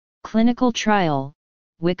Clinical trial,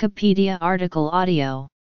 Wikipedia article audio.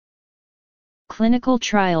 Clinical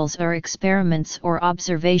trials are experiments or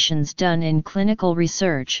observations done in clinical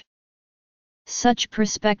research. Such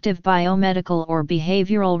prospective biomedical or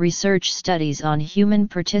behavioral research studies on human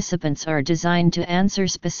participants are designed to answer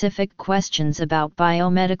specific questions about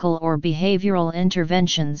biomedical or behavioral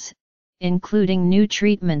interventions, including new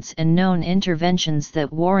treatments and known interventions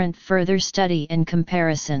that warrant further study and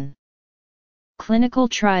comparison. Clinical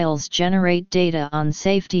trials generate data on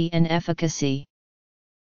safety and efficacy.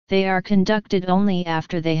 They are conducted only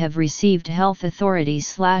after they have received health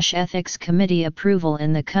authority/ethics committee approval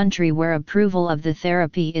in the country where approval of the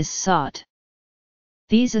therapy is sought.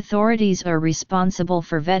 These authorities are responsible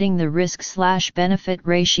for vetting the risk/benefit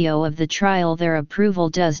ratio of the trial. Their approval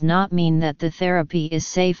does not mean that the therapy is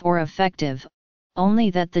safe or effective, only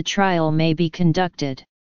that the trial may be conducted.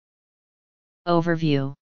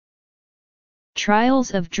 Overview: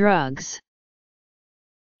 Trials of drugs,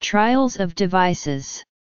 trials of devices,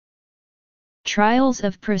 trials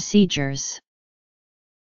of procedures,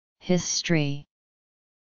 history,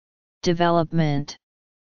 development,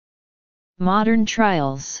 modern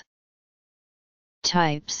trials,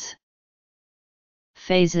 types,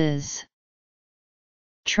 phases,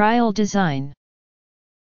 trial design,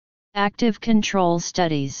 active control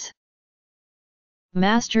studies,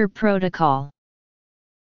 master protocol,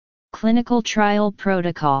 clinical trial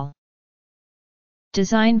protocol,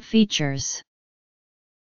 design features,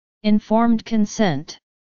 informed consent,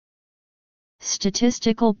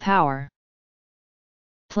 statistical power,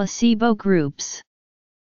 placebo groups,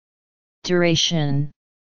 duration,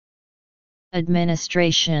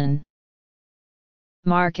 administration,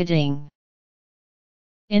 marketing,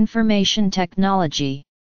 information technology,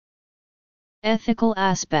 ethical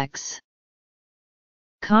aspects,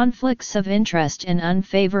 conflicts of interest in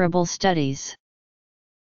unfavorable studies,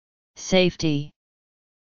 safety,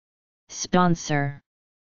 sponsor,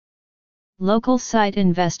 local site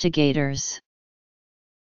investigators.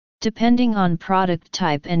 Depending on product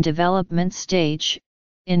type and development stage,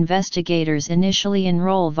 investigators initially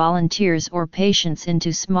enroll volunteers or patients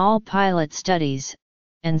into small pilot studies,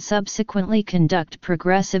 and subsequently conduct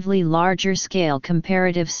progressively larger-scale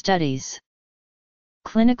comparative studies.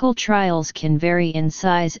 Clinical trials can vary in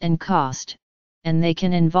size and cost, and they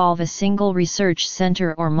can involve a single research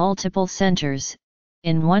center or multiple centers,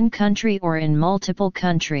 in one country or in multiple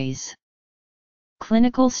countries.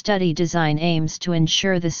 Clinical study design aims to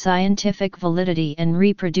ensure the scientific validity and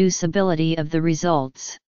reproducibility of the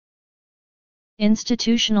results.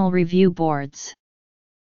 Institutional review boards,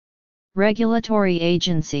 regulatory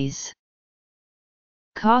agencies.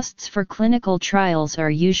 Costs for clinical trials are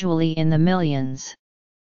usually in the millions.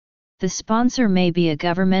 The sponsor may be a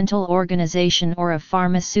governmental organization or a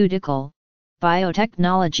pharmaceutical,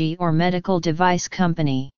 biotechnology or medical device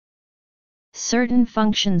company. Certain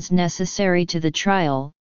functions necessary to the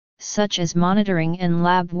trial, such as monitoring and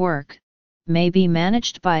lab work, may be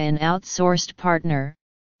managed by an outsourced partner,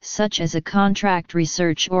 such as a contract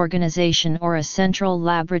research organization or a central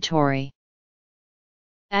laboratory.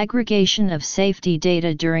 Aggregation of safety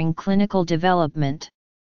data during clinical development.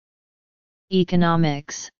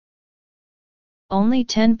 Economics. Only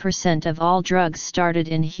 10% of all drugs started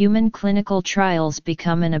in human clinical trials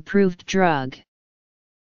become an approved drug.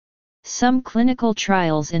 Some clinical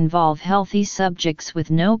trials involve healthy subjects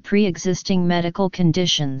with no pre-existing medical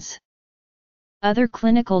conditions. Other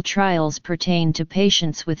clinical trials pertain to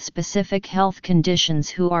patients with specific health conditions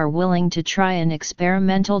who are willing to try an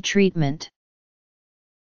experimental treatment.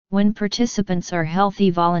 When participants are healthy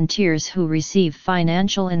volunteers who receive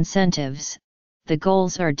financial incentives, the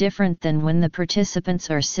goals are different than when the participants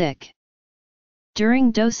are sick.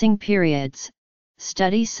 During dosing periods,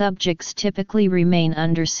 study subjects typically remain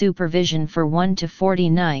under supervision for 1 to 40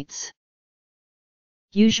 nights.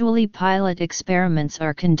 Usually pilot experiments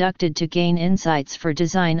are conducted to gain insights for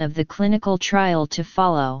design of the clinical trial to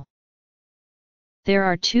follow. There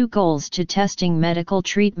are two goals to testing medical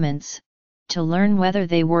treatments: to learn whether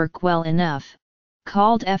they work well enough,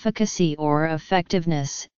 called efficacy or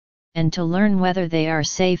effectiveness, and to learn whether they are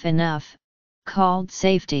safe enough, called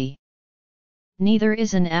safety. Neither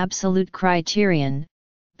is an absolute criterion.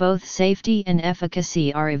 Both safety and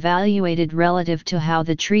efficacy are evaluated relative to how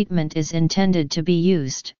the treatment is intended to be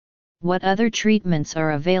used, what other treatments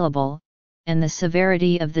are available, and the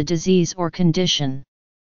severity of the disease or condition.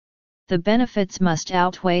 The benefits must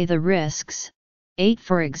outweigh the risks.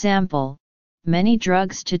 For example, many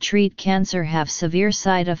drugs to treat cancer have severe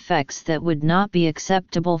side effects that would not be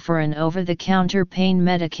acceptable for an over-the-counter pain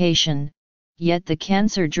medication, yet the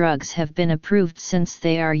cancer drugs have been approved since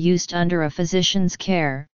they are used under a physician's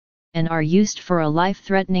care, and are used for a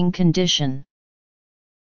life-threatening condition.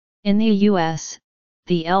 In the U.S.,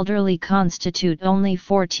 the elderly constitute only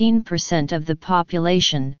 14% of the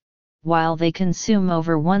population, while they consume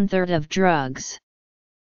over one-third of drugs.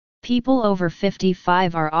 People over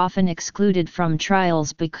 55 are often excluded from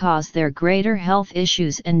trials because their greater health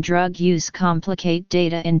issues and drug use complicate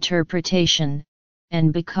data interpretation,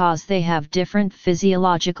 and because they have different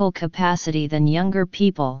physiological capacity than younger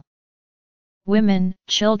people. Women,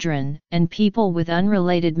 children, and people with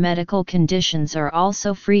unrelated medical conditions are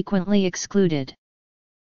also frequently excluded.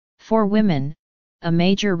 For women, a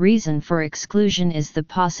major reason for exclusion is the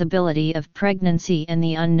possibility of pregnancy and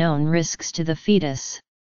the unknown risks to the fetus.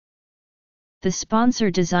 The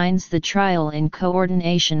sponsor designs the trial in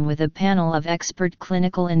coordination with a panel of expert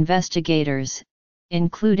clinical investigators,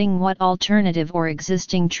 including what alternative or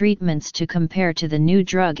existing treatments to compare to the new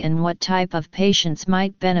drug and what type of patients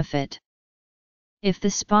might benefit. If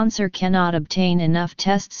the sponsor cannot obtain enough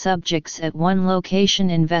test subjects at one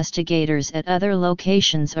location, investigators at other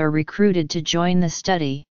locations are recruited to join the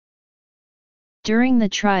study. During the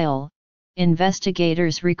trial,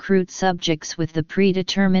 investigators recruit subjects with the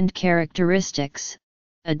predetermined characteristics,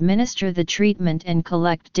 administer the treatment and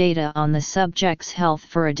collect data on the subject's health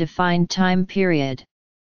for a defined time period.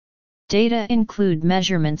 Data include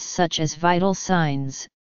measurements such as vital signs,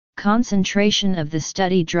 concentration of the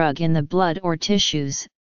study drug in the blood or tissues,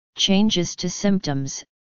 changes to symptoms,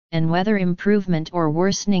 and whether improvement or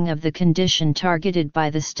worsening of the condition targeted by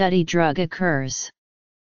the study drug occurs.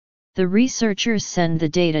 The researchers send the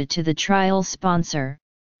data to the trial sponsor,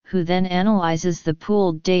 who then analyzes the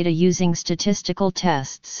pooled data using statistical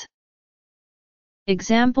tests.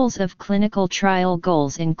 Examples of clinical trial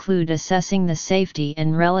goals include assessing the safety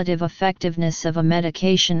and relative effectiveness of a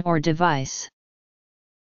medication or device.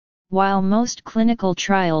 While most clinical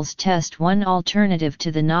trials test one alternative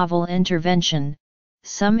to the novel intervention,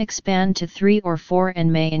 some expand to 3 or 4 and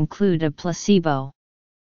may include a placebo.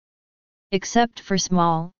 Except for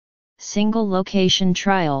small, single-location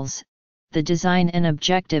trials, the design and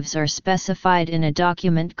objectives are specified in a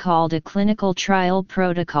document called a clinical trial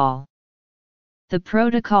protocol. The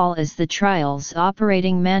protocol is the trial's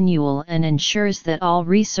operating manual and ensures that all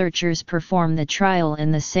researchers perform the trial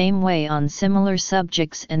in the same way on similar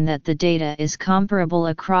subjects and that the data is comparable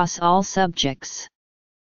across all subjects.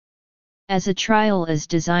 As a trial is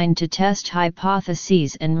designed to test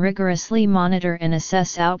hypotheses and rigorously monitor and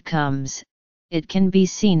assess outcomes, it can be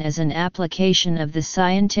seen as an application of the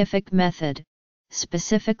scientific method,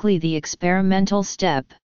 specifically the experimental step.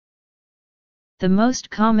 The most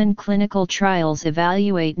common clinical trials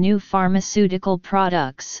evaluate new pharmaceutical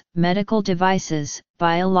products, medical devices,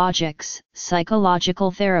 biologics,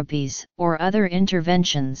 psychological therapies, or other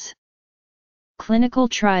interventions. Clinical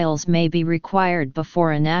trials may be required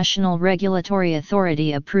before a national regulatory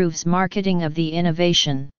authority approves marketing of the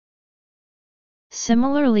innovation.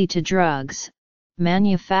 Similarly to drugs,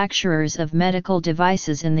 manufacturers of medical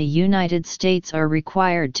devices in the United States are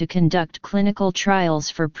required to conduct clinical trials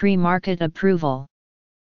for pre-market approval.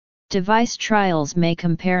 Device trials may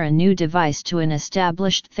compare a new device to an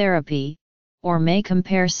established therapy, or may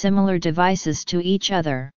compare similar devices to each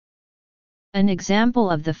other. An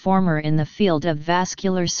example of the former in the field of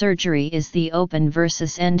vascular surgery is the open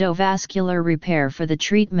versus endovascular repair for the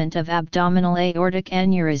treatment of abdominal aortic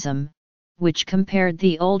aneurysm, which compared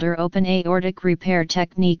the older open aortic repair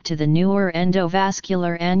technique to the newer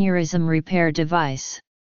endovascular aneurysm repair device.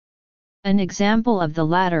 An example of the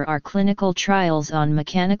latter are clinical trials on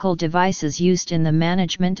mechanical devices used in the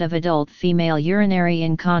management of adult female urinary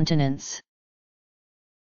incontinence.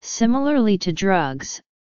 Similarly to drugs,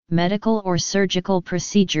 medical or surgical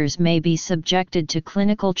procedures may be subjected to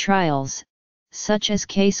clinical trials, such as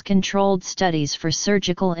case-controlled studies for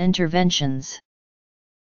surgical interventions.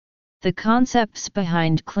 The concepts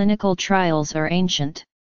behind clinical trials are ancient.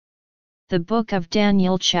 The Book of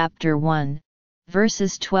Daniel chapter 1,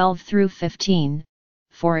 verses 12 through 15,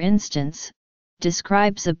 for instance,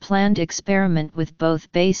 describes a planned experiment with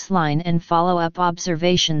both baseline and follow-up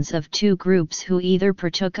observations of two groups who either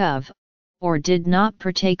partook of, or did not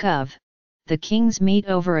partake of, the king's meat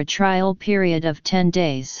over a trial period of 10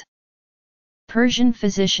 days. Persian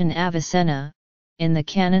physician Avicenna, in the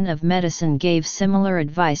Canon of Medicine, gave similar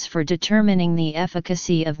advice for determining the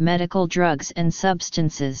efficacy of medical drugs and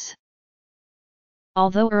substances.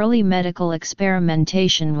 Although early medical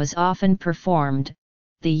experimentation was often performed,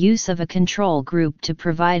 the use of a control group to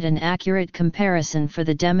provide an accurate comparison for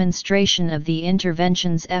the demonstration of the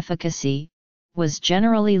intervention's efficacy was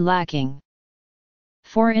generally lacking.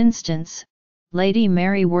 For instance, Lady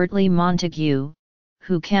Mary Wortley Montagu,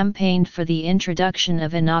 who campaigned for the introduction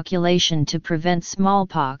of inoculation to prevent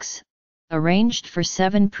smallpox, arranged for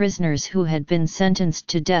 7 prisoners who had been sentenced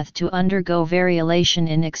to death to undergo variolation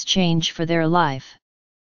in exchange for their life.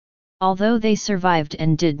 Although they survived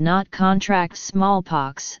and did not contract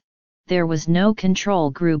smallpox, there was no control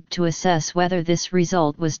group to assess whether this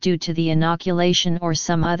result was due to the inoculation or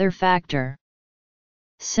some other factor.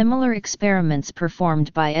 Similar experiments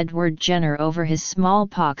performed by Edward Jenner over his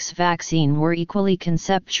smallpox vaccine were equally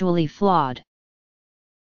conceptually flawed.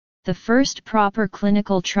 The first proper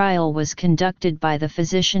clinical trial was conducted by the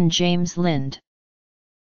physician James Lind.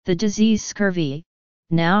 The disease scurvy,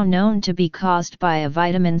 now known to be caused by a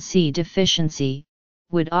vitamin C deficiency,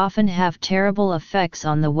 would often have terrible effects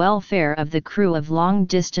on the welfare of the crew of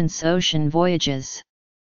long-distance ocean voyages.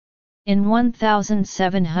 In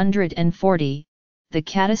 1740, the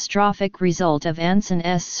catastrophic result of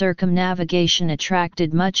Anson's circumnavigation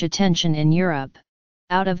attracted much attention in Europe.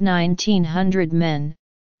 Out of 1,900 men,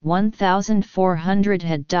 1,400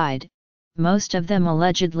 had died, most of them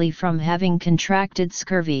allegedly from having contracted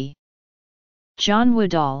scurvy. John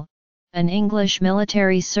Woodall, an English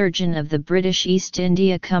military surgeon of the British East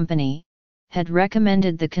India Company, had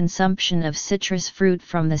recommended the consumption of citrus fruit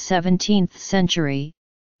from the 17th century,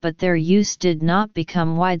 but their use did not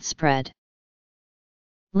become widespread.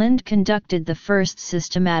 Lind conducted the first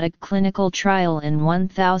systematic clinical trial in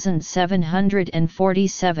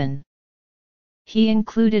 1747. He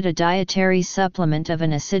included a dietary supplement of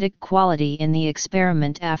an acidic quality in the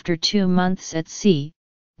experiment after 2 months at sea,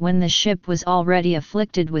 when the ship was already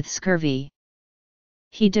afflicted with scurvy.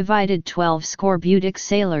 He divided 12 scorbutic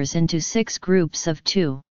sailors into 6 groups of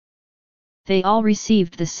 2. They all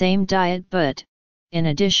received the same diet but, in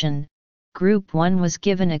addition, Group 1 was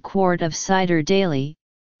given a quart of cider daily,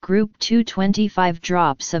 Group 2 25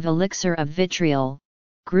 drops of elixir of vitriol,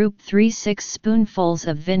 Group 3 6 spoonfuls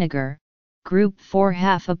of vinegar, Group 4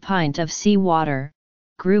 half a pint of sea water,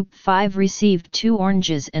 Group 5 received 2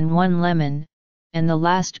 oranges and 1 lemon, and the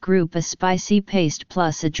last group a spicy paste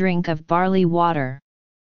plus a drink of barley water.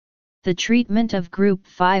 The treatment of Group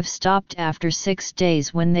 5 stopped after 6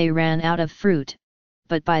 days when they ran out of fruit,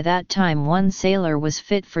 but by that time one sailor was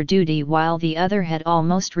fit for duty while the other had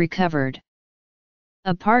almost recovered.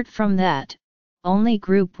 Apart from that, only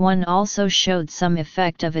Group 1 also showed some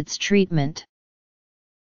effect of its treatment.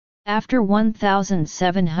 After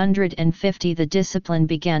 1750 the discipline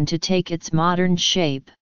began to take its modern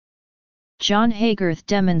shape. John Haygarth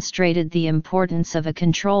demonstrated the importance of a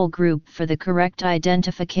control group for the correct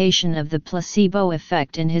identification of the placebo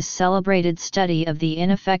effect in his celebrated study of the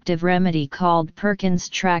ineffective remedy called Perkins'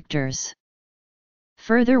 tractors.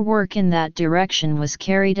 Further work in that direction was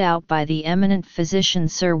carried out by the eminent physician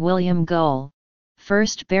Sir William Gull,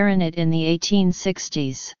 1st Baronet in the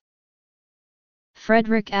 1860s.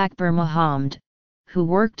 Frederick Akbar Muhammad, who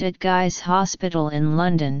worked at Guy's Hospital in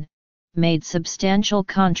London, made substantial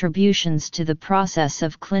contributions to the process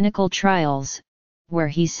of clinical trials, where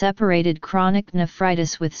he separated chronic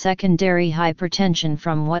nephritis with secondary hypertension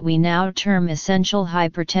from what we now term essential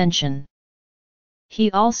hypertension.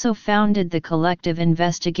 He also founded the Collective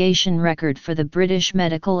Investigation Record for the British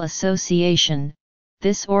Medical Association.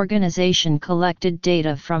 This organization collected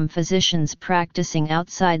data from physicians practicing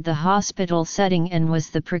outside the hospital setting and was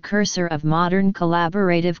the precursor of modern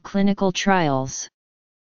collaborative clinical trials.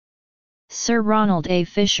 Sir Ronald A.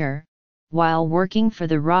 Fisher, while working for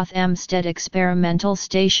the Rothamsted Experimental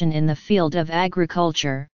Station in the field of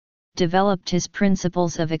agriculture, developed his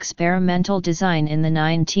principles of experimental design in the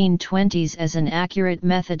 1920s as an accurate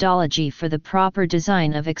methodology for the proper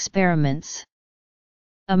design of experiments.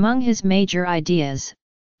 Among his major ideas,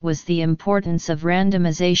 was the importance of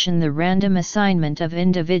randomization, the random assignment of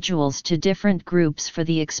individuals to different groups for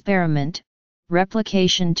the experiment,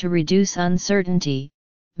 replication to reduce uncertainty,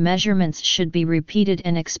 measurements should be repeated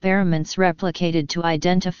and experiments replicated to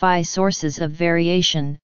identify sources of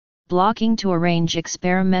variation, blocking to arrange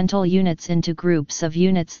experimental units into groups of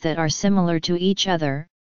units that are similar to each other,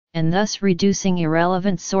 and thus reducing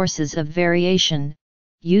irrelevant sources of variation,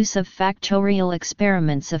 use of factorial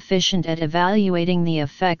experiments efficient at evaluating the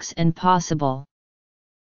effects and possible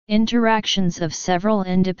interactions of several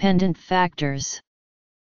independent factors.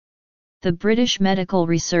 The British Medical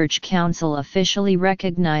Research Council officially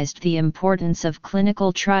recognised the importance of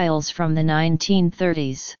clinical trials from the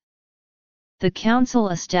 1930s. The Council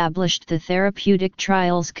established the Therapeutic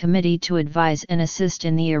Trials Committee to advise and assist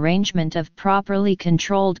in the arrangement of properly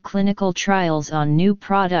controlled clinical trials on new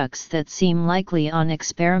products that seem likely on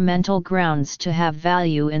experimental grounds to have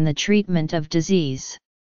value in the treatment of disease.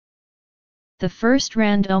 The first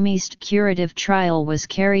randomized curative trial was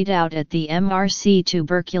carried out at the MRC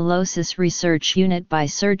Tuberculosis Research Unit by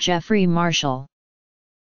Sir Geoffrey Marshall.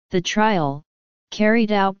 The trial,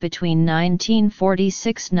 carried out between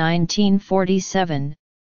 1946–1947,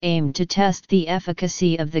 aimed to test the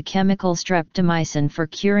efficacy of the chemical streptomycin for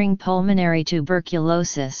curing pulmonary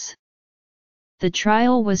tuberculosis. The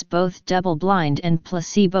trial was both double-blind and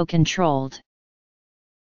placebo-controlled.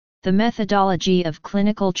 The methodology of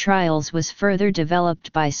clinical trials was further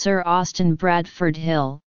developed by Sir Austin Bradford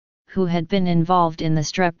Hill, who had been involved in the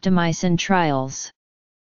streptomycin trials.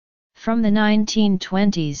 From the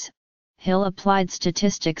 1920s, Hill applied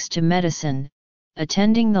statistics to medicine,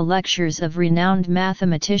 attending the lectures of renowned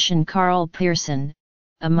mathematician Karl Pearson,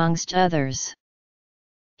 amongst others.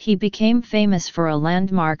 He became famous for a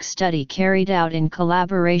landmark study carried out in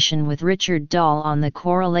collaboration with Richard Dahl on the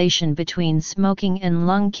correlation between smoking and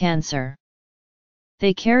lung cancer.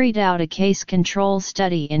 They carried out a case control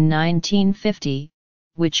study in 1950,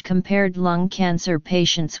 which compared lung cancer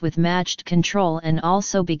patients with matched control and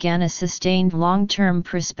also began a sustained long-term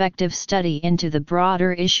prospective study into the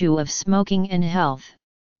broader issue of smoking and health,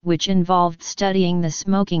 which involved studying the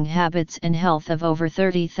smoking habits and health of over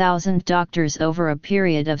 30,000 doctors over a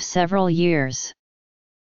period of several years.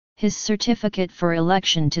 His certificate for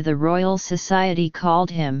election to the Royal Society called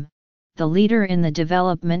him the leader in the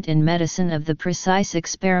development in medicine of the precise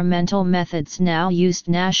experimental methods now used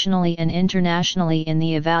nationally and internationally in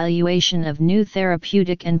the evaluation of new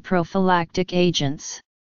therapeutic and prophylactic agents.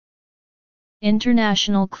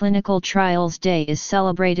 International Clinical Trials Day is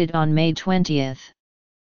celebrated on May 20th.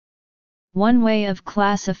 One way of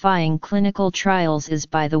classifying clinical trials is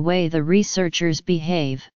by the way the researchers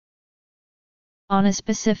behave on a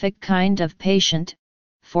specific kind of patient,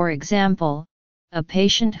 for example, a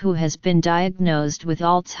patient who has been diagnosed with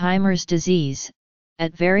Alzheimer's disease,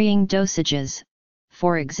 at varying dosages,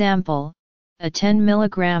 for example, a 10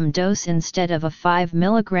 mg dose instead of a 5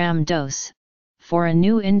 mg dose, for a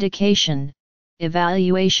new indication,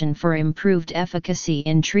 evaluation for improved efficacy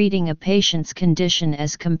in treating a patient's condition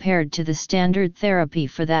as compared to the standard therapy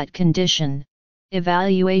for that condition,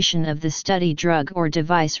 evaluation of the study drug or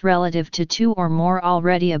device relative to two or more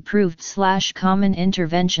already approved/common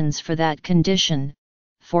interventions for that condition,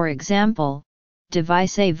 for example,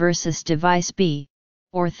 device A versus device B,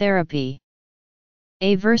 or therapy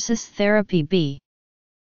A versus therapy B.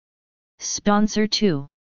 Sponsor 2.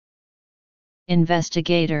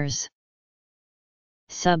 Investigators.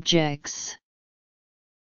 Subjects.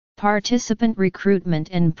 Participant recruitment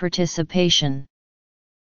and participation.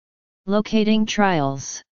 Locating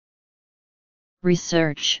trials.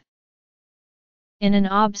 Research. In an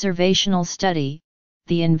observational study,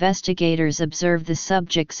 the investigators observe the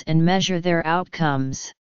subjects and measure their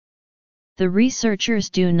outcomes. The researchers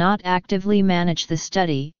do not actively manage the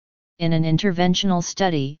study. In an interventional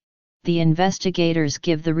study, the investigators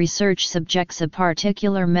give the research subjects a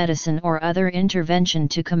particular medicine or other intervention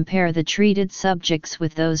to compare the treated subjects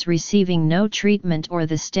with those receiving no treatment or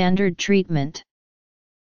the standard treatment.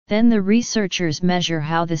 Then the researchers measure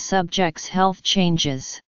how the subject's health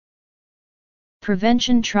changes.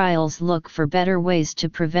 Prevention trials look for better ways to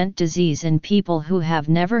prevent disease in people who have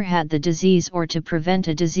never had the disease or to prevent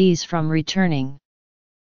a disease from returning.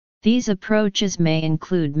 These approaches may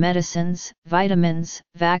include medicines, vitamins,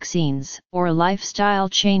 vaccines, or lifestyle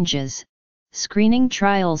changes. Screening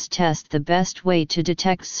trials test the best way to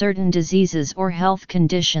detect certain diseases or health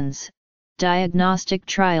conditions. Diagnostic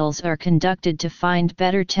trials are conducted to find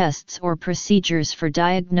better tests or procedures for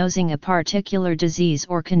diagnosing a particular disease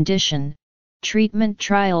or condition. Treatment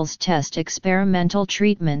trials test experimental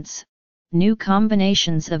treatments, new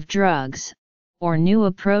combinations of drugs, or new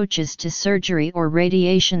approaches to surgery or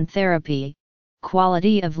radiation therapy.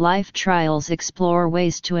 Quality of life trials explore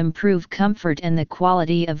ways to improve comfort and the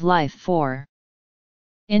quality of life for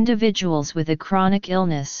individuals with a chronic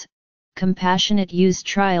illness. Compassionate use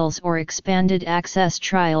trials or expanded access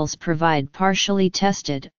trials provide partially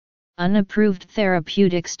tested, unapproved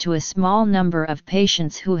therapeutics to a small number of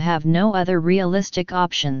patients who have no other realistic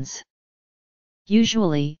options.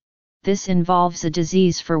 Usually, this involves a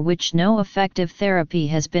disease for which no effective therapy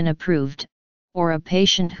has been approved, or a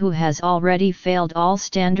patient who has already failed all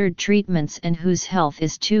standard treatments and whose health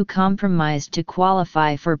is too compromised to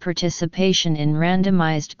qualify for participation in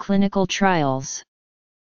randomized clinical trials.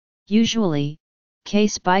 Usually,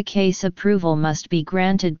 case-by-case approval must be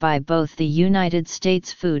granted by both the United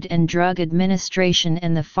States Food and Drug Administration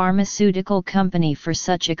and the pharmaceutical company for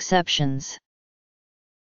such exceptions.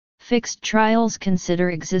 Fixed trials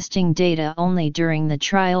consider existing data only during the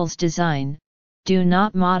trial's design, do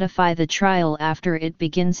not modify the trial after it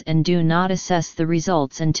begins and do not assess the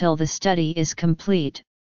results until the study is complete.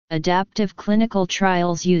 Adaptive clinical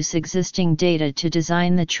trials use existing data to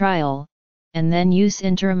design the trial, and then use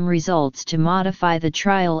interim results to modify the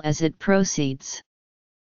trial as it proceeds.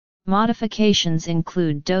 Modifications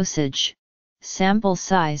include dosage, sample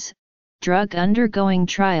size, drug undergoing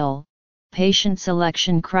trial, patient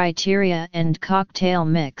selection criteria and cocktail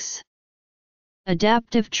mix.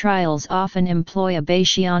 Adaptive trials often employ a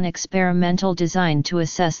Bayesian experimental design to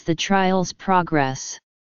assess the trial's progress.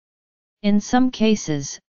 In some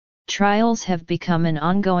cases, trials have become an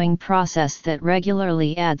ongoing process that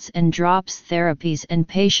regularly adds and drops therapies and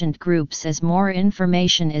patient groups as more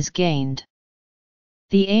information is gained.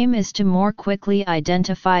 The aim is to more quickly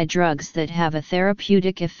identify drugs that have a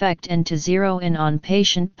therapeutic effect and to zero in on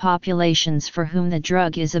patient populations for whom the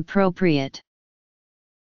drug is appropriate.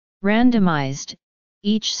 Randomized.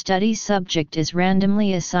 Each study subject is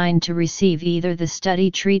randomly assigned to receive either the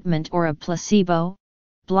study treatment or a placebo.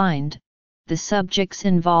 Blind. The subjects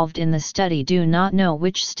involved in the study do not know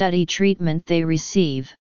which study treatment they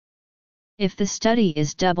receive. If the study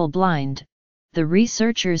is double-blind, the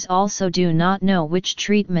researchers also do not know which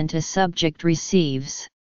treatment a subject receives.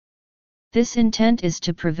 This intent is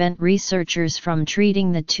to prevent researchers from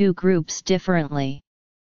treating the two groups differently.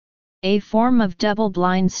 A form of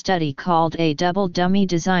double-blind study called a double dummy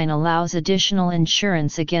design allows additional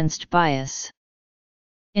insurance against bias.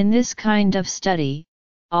 In this kind of study,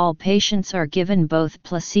 all patients are given both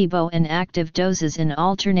placebo and active doses in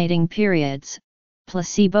alternating periods,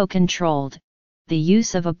 placebo-controlled. The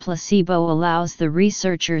use of a placebo allows the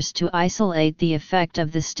researchers to isolate the effect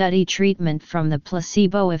of the study treatment from the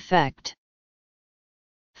placebo effect.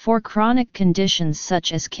 For chronic conditions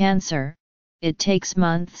such as cancer, it takes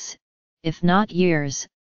months, if not years,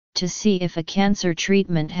 to see if a cancer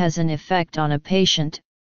treatment has an effect on a patient.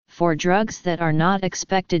 For drugs that are not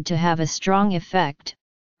expected to have a strong effect,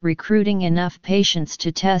 recruiting enough patients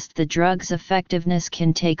to test the drug's effectiveness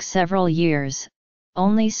can take several years.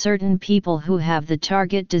 Only certain people who have the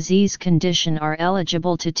target disease condition are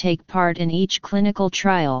eligible to take part in each clinical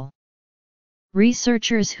trial.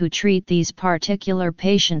 Researchers who treat these particular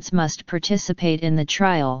patients must participate in the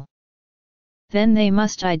trial. Then they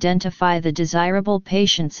must identify the desirable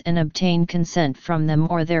patients and obtain consent from them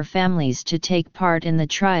or their families to take part in the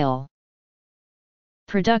trial.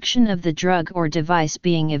 Production of the drug or device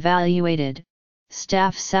being evaluated,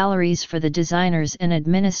 staff salaries for the designers and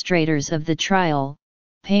administrators of the trial,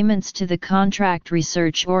 payments to the contract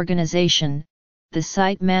research organization, the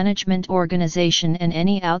site management organization and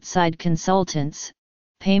any outside consultants,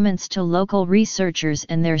 payments to local researchers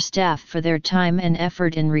and their staff for their time and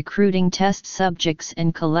effort in recruiting test subjects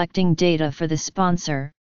and collecting data for the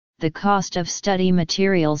sponsor, the cost of study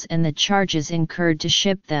materials and the charges incurred to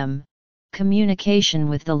ship them, communication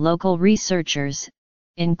with the local researchers,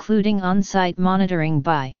 including on-site monitoring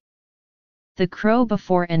by the CRO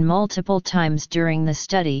before and multiple times during the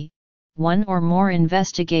study, one or more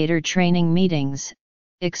investigator training meetings,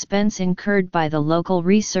 expense incurred by the local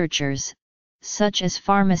researchers, such as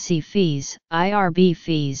pharmacy fees, IRB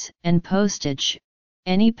fees, and postage,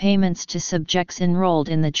 any payments to subjects enrolled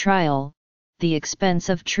in the trial, the expense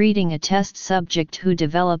of treating a test subject who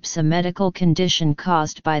develops a medical condition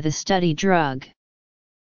caused by the study drug.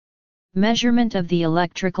 Measurement of the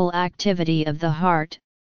electrical activity of the heart,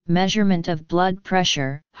 measurement of blood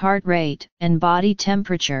pressure, heart rate, and body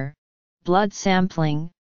temperature, blood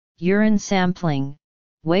sampling, urine sampling,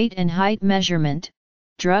 weight and height measurement,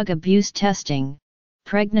 drug abuse testing,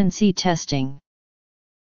 pregnancy testing.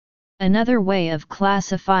 Another way of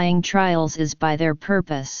classifying trials is by their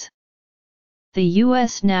purpose. The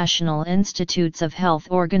U.S. National Institutes of Health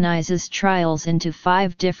organizes trials into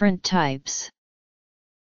 5 different types.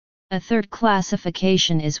 A third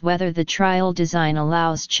classification is whether the trial design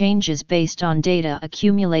allows changes based on data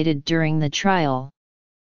accumulated during the trial.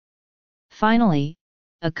 Finally,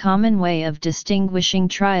 a common way of distinguishing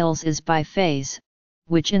trials is by phase,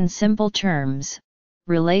 which in simple terms,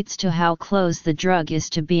 relates to how close the drug is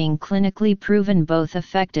to being clinically proven both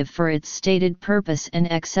effective for its stated purpose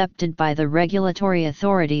and accepted by the regulatory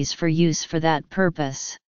authorities for use for that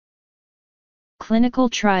purpose. Clinical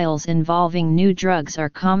trials involving new drugs are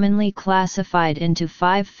commonly classified into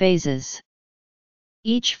 5 phases.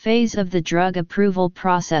 Each phase of the drug approval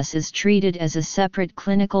process is treated as a separate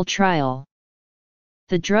clinical trial.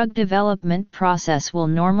 The drug development process will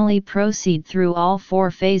normally proceed through all 4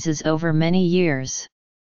 phases over many years.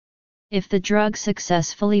 If the drug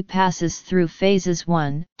successfully passes through phases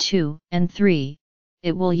 1, 2, and 3,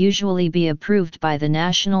 it will usually be approved by the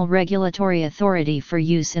National Regulatory Authority for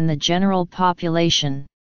use in the general population.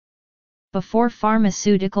 Before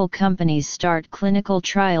pharmaceutical companies start clinical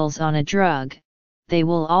trials on a drug, they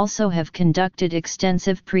will also have conducted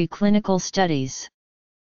extensive preclinical studies.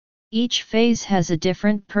 Each phase has a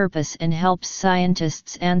different purpose and helps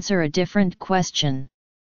scientists answer a different question.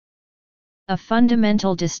 A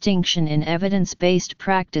fundamental distinction in evidence-based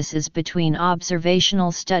practice is between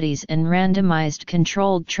observational studies and randomized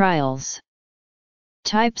controlled trials.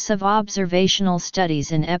 Types of observational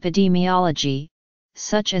studies in epidemiology,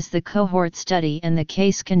 such as the cohort study and the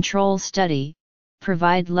case control study,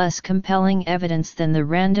 provide less compelling evidence than the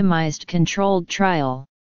randomized controlled trial.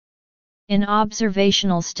 In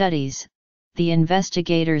observational studies, the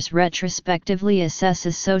investigators retrospectively assess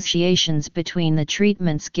associations between the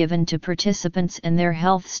treatments given to participants and their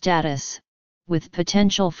health status, with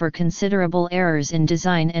potential for considerable errors in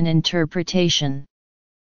design and interpretation.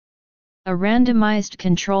 A randomized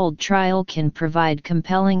controlled trial can provide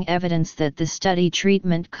compelling evidence that the study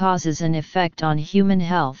treatment causes an effect on human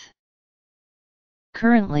health.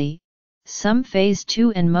 Currently, some Phase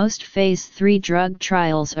 2 and most Phase 3 drug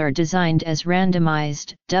trials are designed as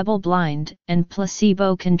randomized, double-blind, and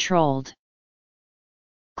placebo-controlled.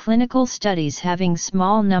 Clinical studies having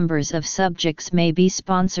small numbers of subjects may be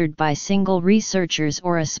sponsored by single researchers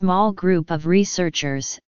or a small group of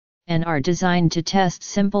researchers, and are designed to test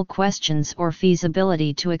simple questions or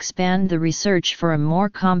feasibility to expand the research for a more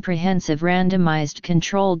comprehensive randomized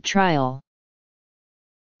controlled trial.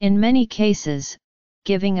 In many cases,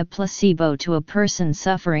 giving a placebo to a person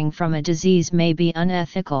suffering from a disease may be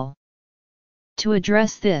unethical. To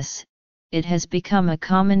address this, it has become a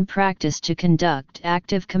common practice to conduct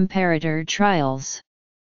active comparator trials.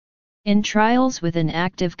 In trials with an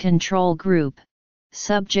active control group,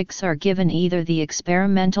 subjects are given either the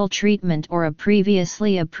experimental treatment or a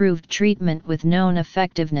previously approved treatment with known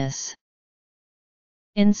effectiveness.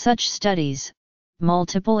 In such studies,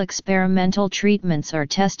 multiple experimental treatments are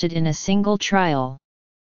tested in a single trial.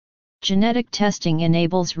 Genetic testing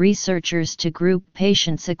enables researchers to group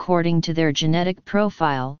patients according to their genetic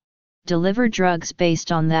profile, deliver drugs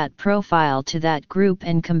based on that profile to that group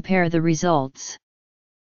and compare the results.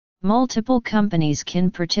 Multiple companies can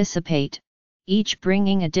participate, each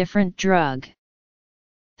bringing a different drug.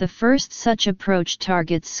 The first such approach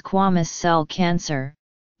targets squamous cell cancer,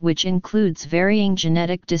 which includes varying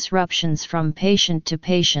genetic disruptions from patient to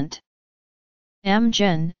patient.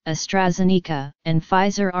 Amgen, AstraZeneca, and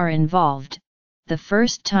Pfizer are involved, the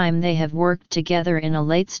first time they have worked together in a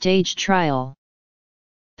late-stage trial.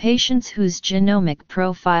 Patients whose genomic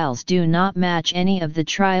profiles do not match any of the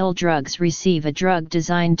trial drugs receive a drug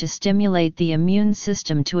designed to stimulate the immune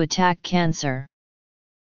system to attack cancer.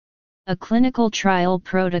 A clinical trial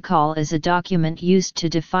protocol is a document used to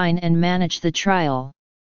define and manage the trial.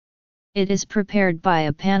 It is prepared by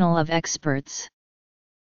a panel of experts.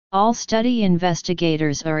 All study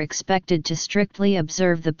investigators are expected to strictly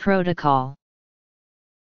observe the protocol.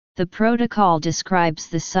 The protocol describes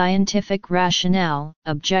the scientific rationale,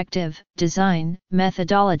 objective, design,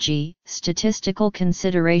 methodology, statistical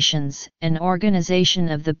considerations, and organization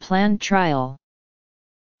of the planned trial.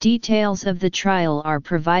 Details of the trial are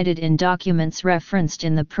provided in documents referenced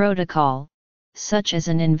in the protocol, such as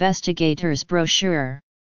an investigator's brochure.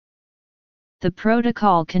 The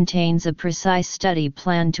protocol contains a precise study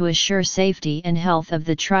plan to assure safety and health of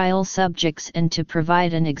the trial subjects and to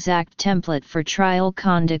provide an exact template for trial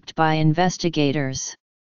conduct by investigators.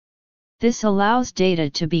 This allows data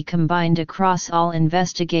to be combined across all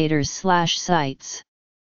investigators/sites.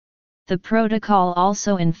 The protocol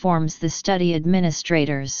also informs the study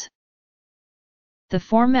administrators. The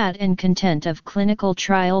format and content of clinical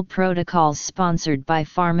trial protocols sponsored by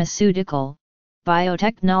pharmaceutical,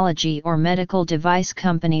 biotechnology or medical device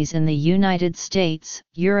companies in the United States,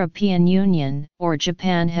 European Union, or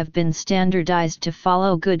Japan have been standardized to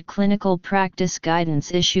follow good clinical practice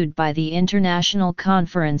guidance issued by the International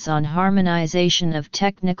Conference on Harmonization of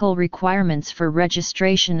Technical Requirements for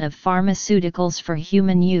Registration of Pharmaceuticals for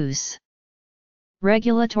Human Use.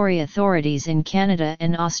 Regulatory authorities in Canada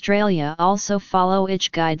and Australia also follow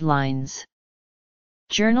ICH guidelines.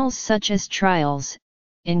 Journals such as Trials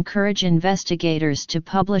encourage investigators to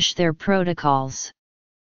publish their protocols.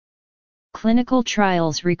 Clinical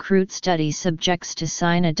trials recruit study subjects to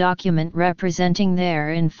sign a document representing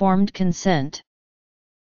their informed consent.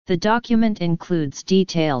 The document includes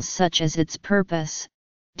details such as its purpose,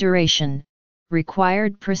 duration,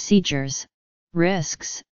 required procedures,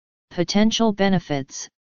 risks, potential benefits,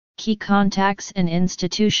 key contacts and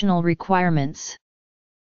institutional requirements.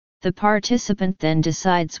 The participant then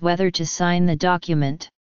decides whether to sign the document.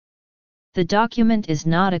 The document is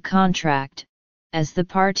not a contract, as the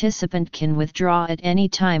participant can withdraw at any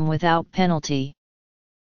time without penalty.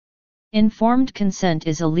 Informed consent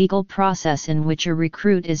is a legal process in which a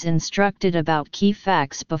recruit is instructed about key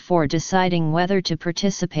facts before deciding whether to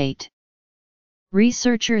participate.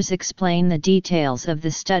 Researchers explain the details of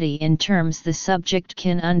the study in terms the subject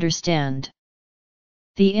can understand.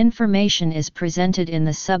 The information is presented in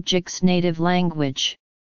the subject's native language.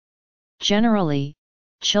 Generally,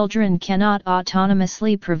 children cannot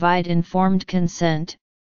autonomously provide informed consent,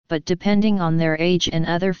 but depending on their age and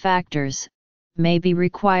other factors, may be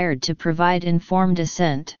required to provide informed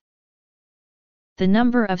assent. The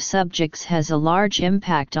number of subjects has a large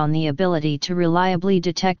impact on the ability to reliably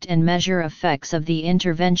detect and measure effects of the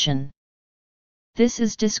intervention. This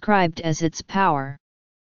is described as its power.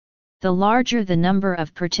 The larger the number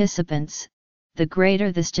of participants, the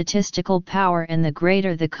greater the statistical power and the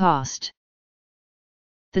greater the cost.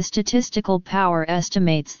 The statistical power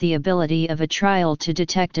estimates the ability of a trial to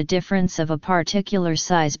detect a difference of a particular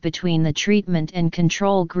size between the treatment and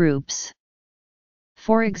control groups.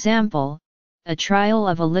 For example, a trial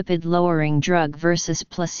of a lipid-lowering drug versus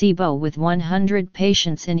placebo with 100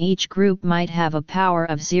 patients in each group might have a power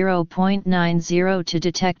of 0.90 to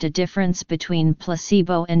detect a difference between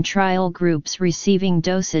placebo and trial groups receiving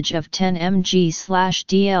dosage of 10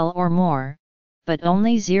 mg/dl or more, but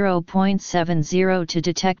only 0.70 to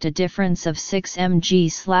detect a difference of 6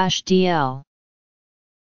 mg/dl.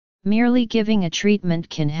 Merely giving a treatment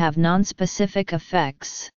can have nonspecific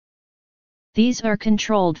effects. These are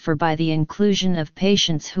controlled for by the inclusion of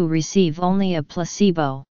patients who receive only a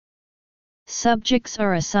placebo. Subjects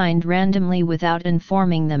are assigned randomly without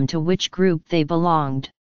informing them to which group they belonged.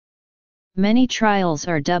 Many trials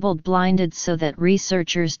are double-blinded so that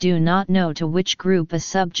researchers do not know to which group a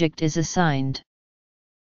subject is assigned.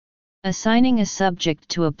 Assigning a subject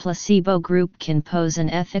to a placebo group can pose an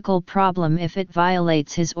ethical problem if it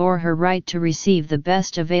violates his or her right to receive the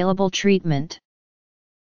best available treatment.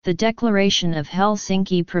 The Declaration of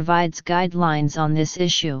Helsinki provides guidelines on this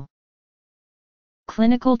issue.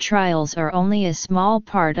 Clinical trials are only a small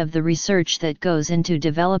part of the research that goes into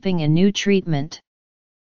developing a new treatment.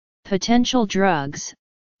 Potential drugs,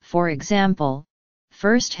 for example,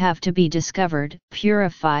 first have to be discovered,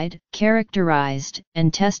 purified, characterized,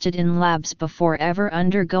 and tested in labs before ever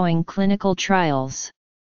undergoing clinical trials.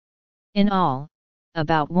 In all,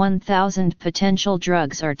 about 1,000 potential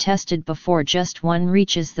drugs are tested before just one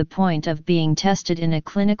reaches the point of being tested in a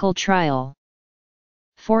clinical trial.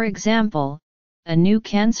 For example, a new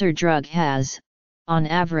cancer drug has, on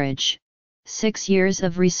average, 6 years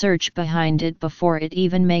of research behind it before it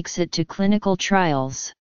even makes it to clinical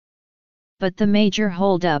trials. But the major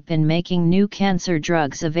holdup in making new cancer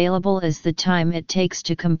drugs available is the time it takes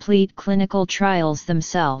to complete clinical trials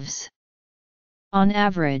themselves. On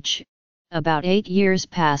average, about 8 years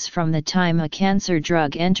pass from the time a cancer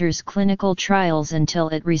drug enters clinical trials until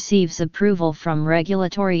it receives approval from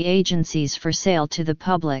regulatory agencies for sale to the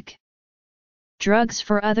public. Drugs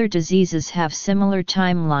for other diseases have similar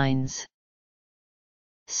timelines.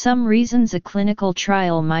 Some reasons a clinical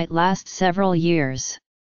trial might last several years.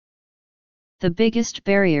 The biggest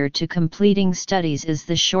barrier to completing studies is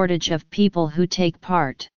the shortage of people who take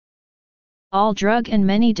part. All drug and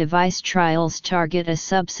many device trials target a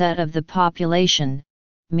subset of the population,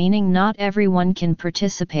 meaning not everyone can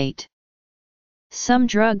participate. Some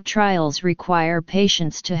drug trials require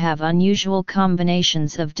patients to have unusual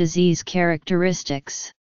combinations of disease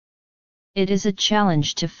characteristics. It is a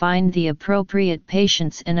challenge to find the appropriate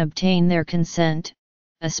patients and obtain their consent,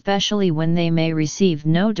 especially when they may receive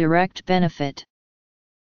no direct benefit.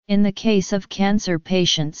 In the case of cancer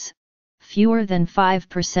patients, fewer than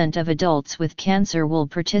 5% of adults with cancer will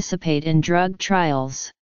participate in drug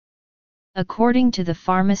trials. According to the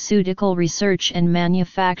Pharmaceutical Research and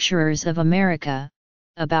Manufacturers of America,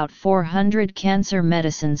 about 400 cancer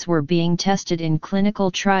medicines were being tested in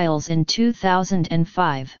clinical trials in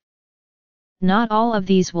 2005. Not all of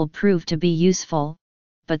these will prove to be useful,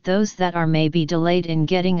 but those that are may be delayed in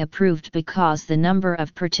getting approved because the number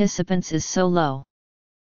of participants is so low.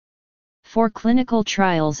 For clinical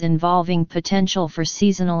trials involving potential for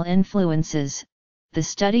seasonal influences, the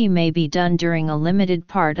study may be done during a limited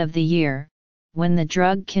part of the year, when the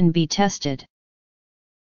drug can be tested.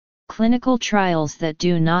 Clinical trials that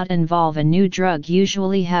do not involve a new drug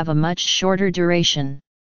usually have a much shorter duration.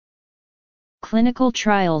 Clinical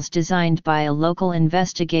trials designed by a local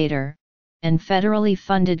investigator, and federally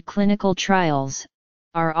funded clinical trials,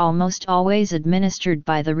 are almost always administered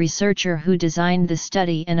by the researcher who designed the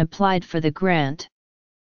study and applied for the grant.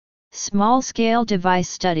 Small-scale device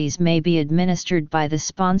studies may be administered by the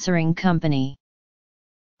sponsoring company.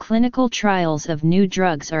 Clinical trials of new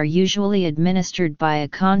drugs are usually administered by a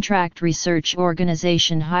contract research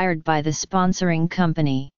organization hired by the sponsoring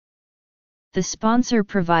company. The sponsor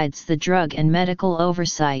provides the drug and medical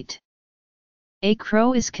oversight. A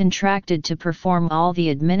CRO is contracted to perform all the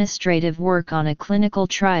administrative work on a clinical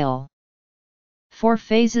trial. For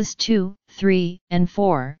phases 2, 3, and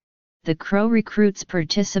 4, the CRO recruits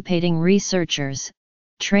participating researchers,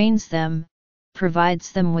 trains them,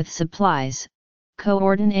 provides them with supplies,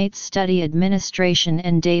 coordinates study administration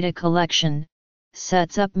and data collection,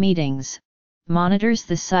 sets up meetings, monitors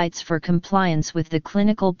the sites for compliance with the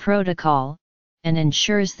clinical protocol, and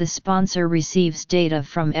ensures the sponsor receives data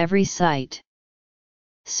from every site.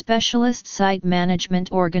 Specialist site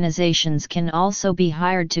management organizations can also be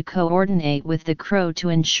hired to coordinate with the CRO to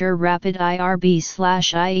ensure rapid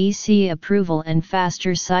IRB/IEC approval and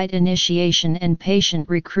faster site initiation and patient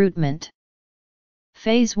recruitment.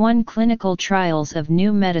 Phase 1 clinical trials of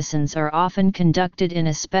new medicines are often conducted in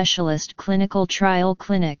a specialist clinical trial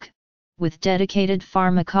clinic, with dedicated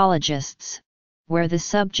pharmacologists, where the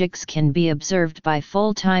subjects can be observed by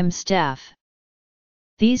full-time staff.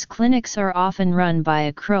 These clinics are often run by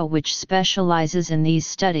a CRO which specializes in these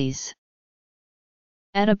studies.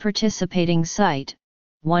 At a participating site,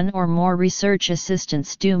 one or more research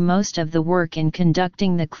assistants do most of the work in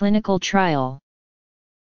conducting the clinical trial.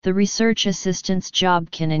 The research assistant's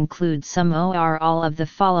job can include some or all of the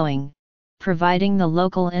following: providing the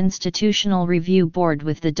local institutional review board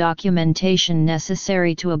with the documentation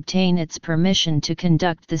necessary to obtain its permission to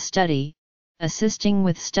conduct the study, assisting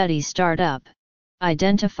with study startup,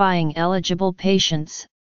 identifying eligible patients,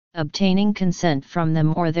 obtaining consent from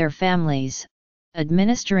them or their families,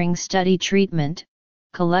 administering study treatment,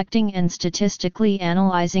 collecting and statistically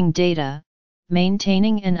analyzing data,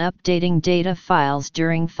 maintaining and updating data files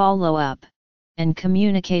during follow-up, and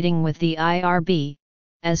communicating with the IRB,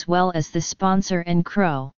 as well as the sponsor and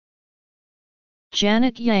CRO.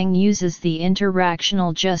 Janet Yang uses the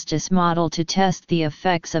interactional justice model to test the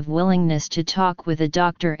effects of willingness to talk with a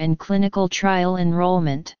doctor and clinical trial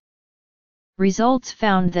enrollment. Results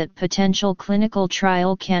found that potential clinical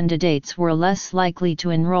trial candidates were less likely to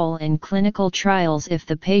enroll in clinical trials if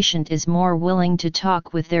the patient is more willing to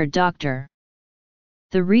talk with their doctor.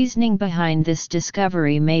 The reasoning behind this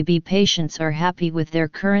discovery may be patients are happy with their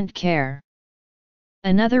current care.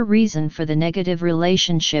 Another reason for the negative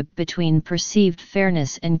relationship between perceived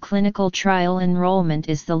fairness and clinical trial enrollment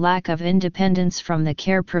is the lack of independence from the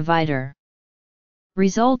care provider.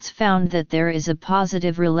 Results found that there is a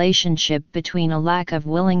positive relationship between a lack of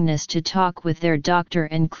willingness to talk with their doctor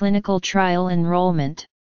and clinical trial enrollment.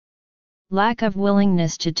 Lack of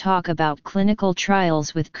willingness to talk about clinical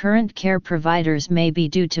trials with current care providers may be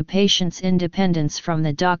due to patients' independence from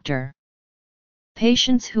the doctor.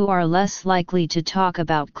 Patients who are less likely to talk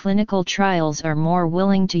about clinical trials are more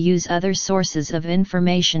willing to use other sources of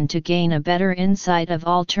information to gain a better insight of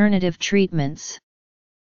alternative treatments.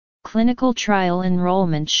 Clinical trial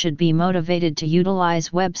enrollment should be motivated to utilize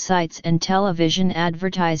websites and television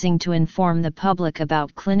advertising to inform the public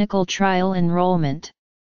about clinical trial enrollment.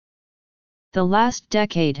 The last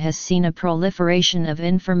decade has seen a proliferation of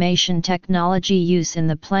information technology use in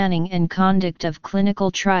the planning and conduct of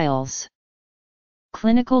clinical trials.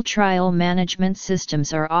 Clinical trial management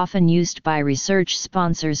systems are often used by research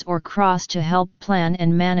sponsors or CROs to help plan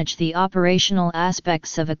and manage the operational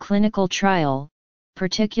aspects of a clinical trial,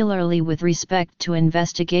 particularly with respect to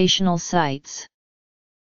investigational sites.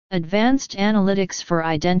 Advanced analytics for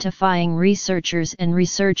identifying researchers and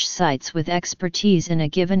research sites with expertise in a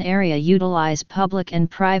given area utilize public and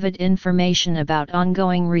private information about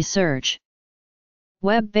ongoing research.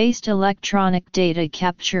 Web-based electronic data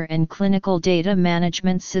capture and clinical data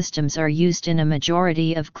management systems are used in a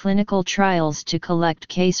majority of clinical trials to collect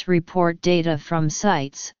case report data from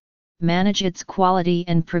sites, manage its quality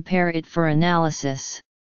and prepare it for analysis.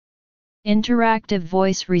 Interactive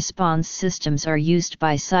voice response systems are used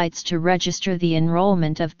by sites to register the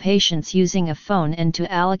enrollment of patients using a phone and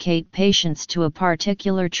to allocate patients to a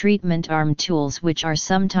particular treatment arm, tools which are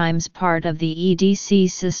sometimes part of the EDC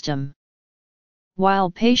system.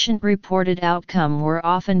 While patient-reported outcomes were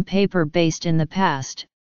often paper-based in the past,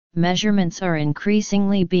 measurements are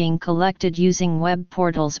increasingly being collected using web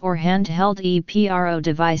portals or handheld ePRO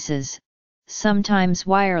devices, sometimes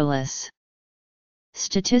wireless.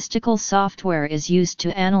 Statistical software is used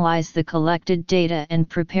to analyze the collected data and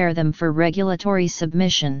prepare them for regulatory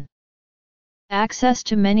submission. Access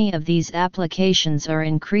to many of these applications are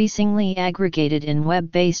increasingly aggregated in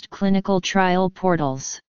web-based clinical trial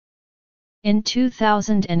portals. In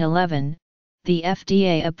 2011, the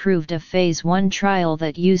FDA approved a Phase 1 trial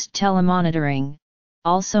that used telemonitoring,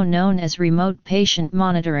 also known as remote patient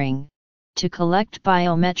monitoring, to collect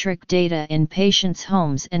biometric data in patients'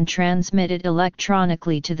 homes and transmit it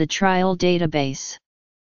electronically to the trial database.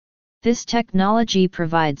 This technology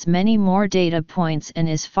provides many more data points and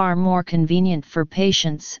is far more convenient for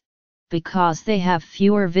patients, because they have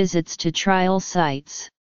fewer visits to trial sites.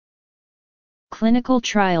 Clinical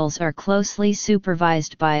trials are closely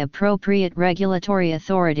supervised by appropriate regulatory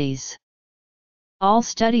authorities. All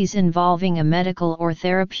studies involving a medical or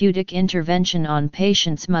therapeutic intervention on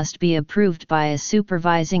patients must be approved by a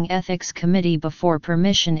supervising ethics committee before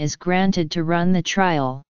permission is granted to run the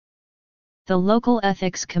trial. The local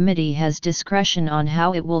ethics committee has discretion on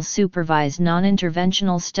how it will supervise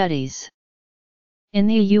non-interventional studies. In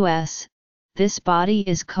the US, this body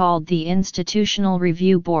is called the Institutional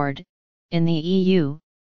Review Board. In the EU,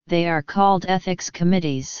 they are called ethics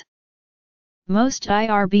committees. Most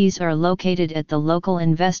IRBs are located at the local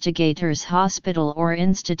investigator's hospital or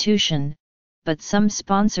institution, but some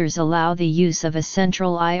sponsors allow the use of a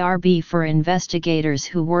central IRB for investigators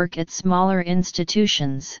who work at smaller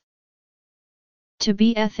institutions. To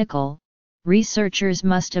be ethical, researchers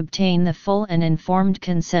must obtain the full and informed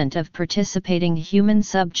consent of participating human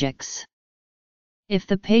subjects. If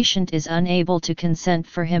the patient is unable to consent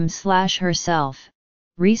for him/herself,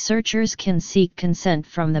 researchers can seek consent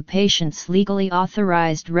from the patient's legally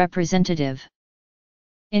authorized representative.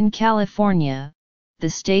 In California, the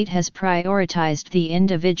state has prioritized the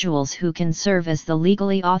individuals who can serve as the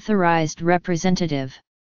legally authorized representative.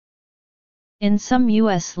 In some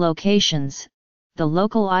U.S. locations, the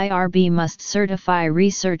local IRB must certify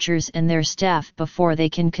researchers and their staff before they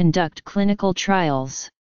can conduct clinical trials.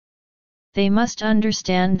 They must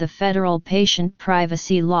understand the federal patient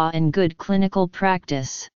privacy law and good clinical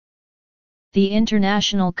practice. The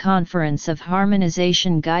International Conference of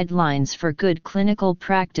Harmonization Guidelines for Good Clinical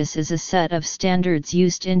Practice is a set of standards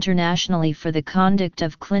used internationally for the conduct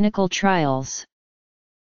of clinical trials.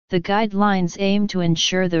 The guidelines aim to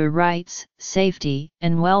ensure the rights, safety,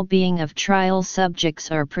 and well-being of trial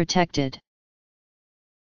subjects are protected.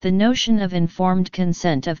 The notion of informed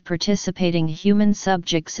consent of participating human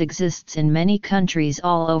subjects exists in many countries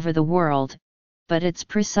all over the world, but its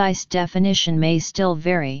precise definition may still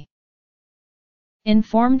vary.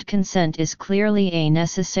 Informed consent is clearly a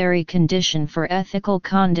necessary condition for ethical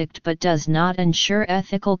conduct but does not ensure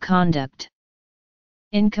ethical conduct.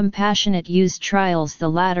 In compassionate use trials, the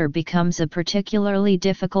latter becomes a particularly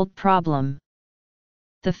difficult problem.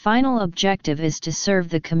 The final objective is to serve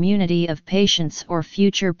the community of patients or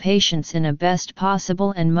future patients in a best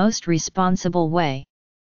possible and most responsible way.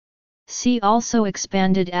 See also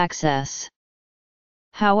expanded access.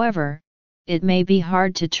 However, it may be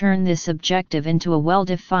hard to turn this objective into a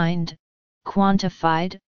well-defined,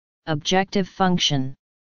 quantified, objective function.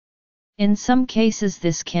 In some cases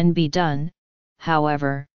this can be done,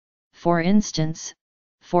 however, for instance,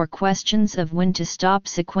 for questions of when to stop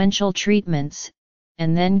sequential treatments,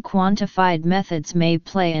 and then quantified methods may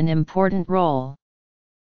play an important role.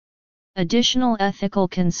 Additional ethical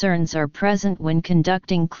concerns are present when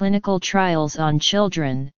conducting clinical trials on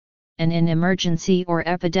children, and in emergency or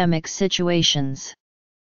epidemic situations.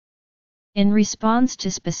 In response to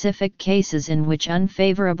specific cases in which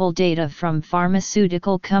unfavorable data from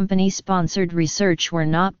pharmaceutical company-sponsored research were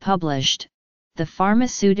not published, the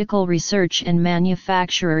Pharmaceutical Research and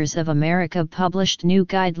Manufacturers of America published new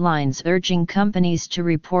guidelines urging companies to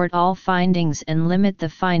report all findings and limit the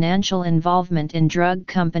financial involvement in drug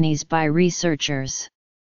companies by researchers.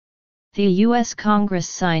 The U.S. Congress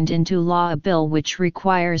signed into law a bill which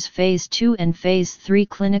requires Phase 2 and Phase 3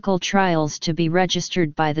 clinical trials to be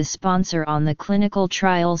registered by the sponsor on the clinical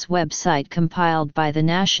trials website compiled by the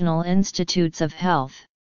National Institutes of Health.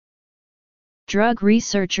 Drug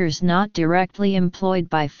researchers not directly employed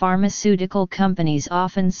by pharmaceutical companies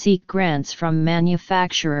often seek grants from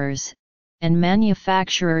manufacturers, and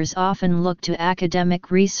manufacturers often look to academic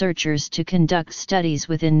researchers to conduct studies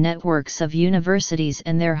within networks of universities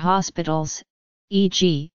and their hospitals,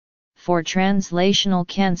 e.g., for translational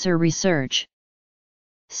cancer research.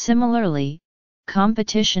 Similarly,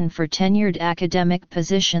 competition for tenured academic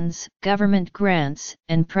positions, government grants,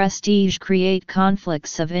 and prestige create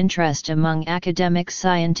conflicts of interest among academic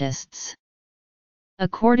scientists.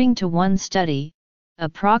 According to one study,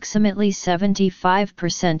 approximately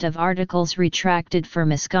 75% of articles retracted for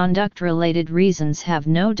misconduct-related reasons have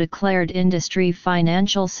no declared industry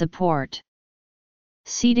financial support.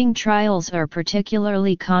 Seeding trials are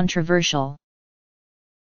particularly controversial.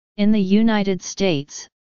 In the United States,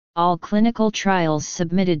 all clinical trials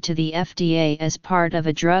submitted to the FDA as part of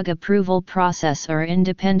a drug approval process are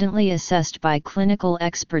independently assessed by clinical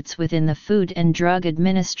experts within the Food and Drug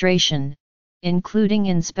Administration, including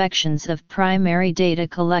inspections of primary data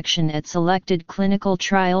collection at selected clinical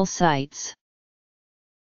trial sites.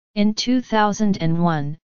 In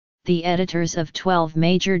 2001, the editors of 12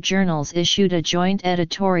 major journals issued a joint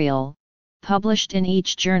editorial, published in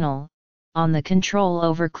each journal, on the control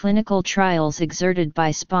over clinical trials exerted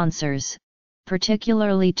by sponsors,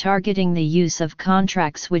 particularly targeting the use of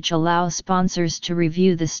contracts which allow sponsors to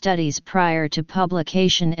review the studies prior to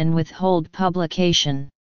publication and withhold publication.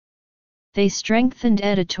 They strengthened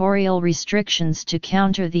editorial restrictions to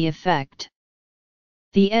counter the effect.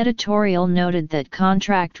 The editorial noted that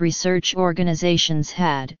contract research organizations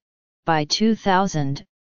had, by 2000,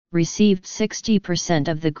 received 60%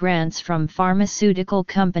 of the grants from pharmaceutical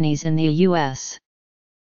companies in the U.S.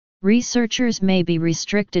 Researchers may be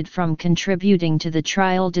restricted from contributing to the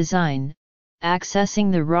trial design,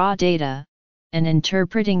 accessing the raw data, and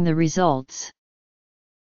interpreting the results.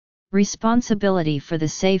 Responsibility for the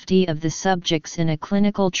safety of the subjects in a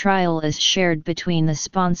clinical trial is shared between the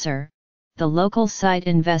sponsor, the local site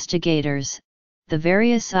investigators, the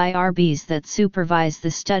various IRBs that supervise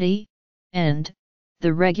the study, and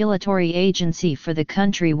the regulatory agency for the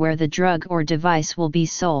country where the drug or device will be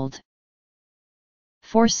sold.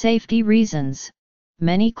 For safety reasons,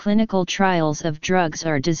 many clinical trials of drugs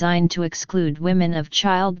are designed to exclude women of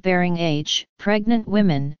childbearing age, pregnant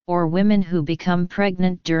women, or women who become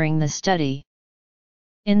pregnant during the study.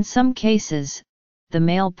 In some cases, the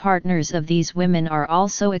male partners of these women are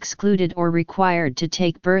also excluded or required to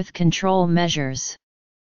take birth control measures.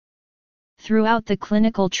 Throughout the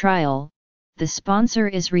clinical trial, the sponsor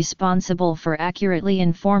is responsible for accurately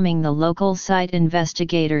informing the local site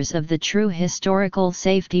investigators of the true historical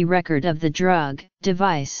safety record of the drug,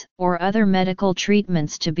 device, or other medical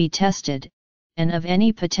treatments to be tested, and of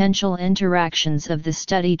any potential interactions of the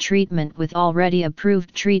study treatment with already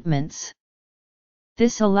approved treatments.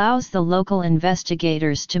 This allows the local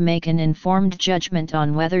investigators to make an informed judgment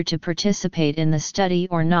on whether to participate in the study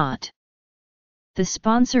or not. The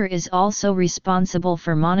sponsor is also responsible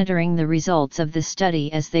for monitoring the results of the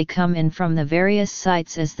study as they come in from the various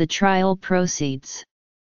sites as the trial proceeds.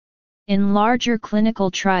 In larger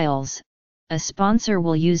clinical trials, a sponsor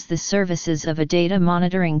will use the services of a data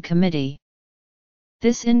monitoring committee.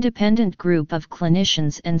 This independent group of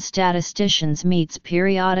clinicians and statisticians meets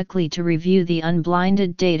periodically to review the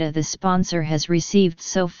unblinded data the sponsor has received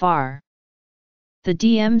so far. The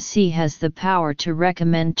DMC has the power to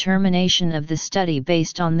recommend termination of the study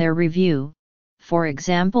based on their review, for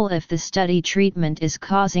example if the study treatment is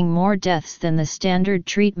causing more deaths than the standard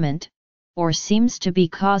treatment, or seems to be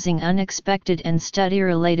causing unexpected and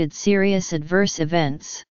study-related serious adverse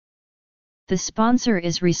events. The sponsor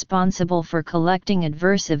is responsible for collecting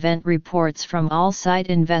adverse event reports from all site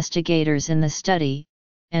investigators in the study,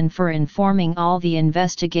 and for informing all the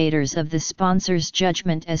investigators of the sponsor's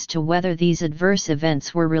judgment as to whether these adverse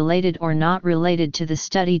events were related or not related to the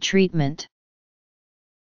study treatment.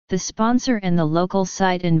 The sponsor and the local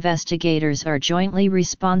site investigators are jointly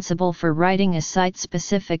responsible for writing a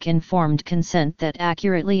site-specific informed consent that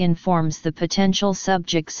accurately informs the potential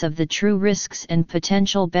subjects of the true risks and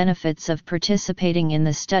potential benefits of participating in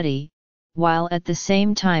the study, while at the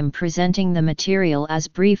same time presenting the material as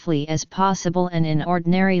briefly as possible and in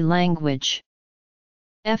ordinary language.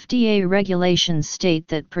 FDA regulations state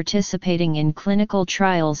that participating in clinical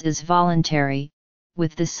trials is voluntary,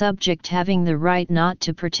 with the subject having the right not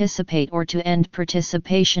to participate or to end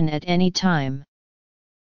participation at any time.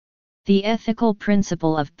 The ethical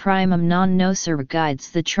principle of primum non nocere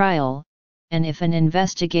guides the trial, and if an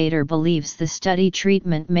investigator believes the study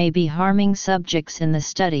treatment may be harming subjects in the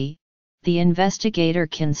study, the investigator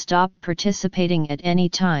can stop participating at any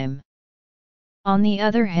time. On the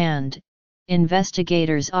other hand,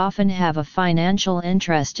 investigators often have a financial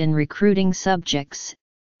interest in recruiting subjects,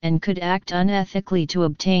 and could act unethically to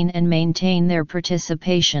obtain and maintain their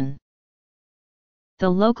participation. The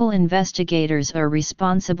local investigators are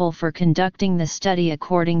responsible for conducting the study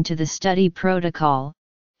according to the study protocol,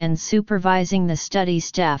 and supervising the study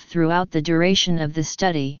staff throughout the duration of the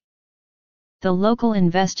study. The local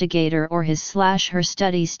investigator or his/her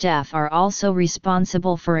study staff are also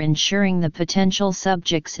responsible for ensuring the potential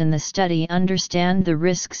subjects in the study understand the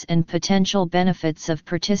risks and potential benefits of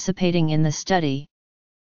participating in the study.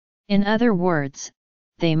 In other words,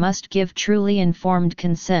 they must give truly informed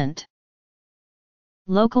consent.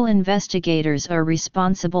 Local investigators are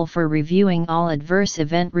responsible for reviewing all adverse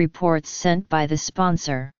event reports sent by the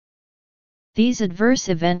sponsor. These adverse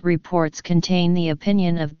event reports contain the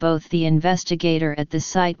opinion of both the investigator at the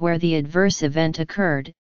site where the adverse event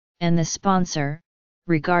occurred, and the sponsor,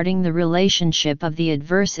 regarding the relationship of the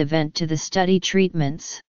adverse event to the study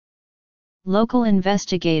treatments. Local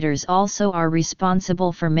investigators also are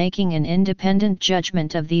responsible for making an independent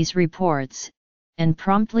judgment of these reports, and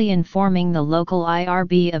promptly informing the local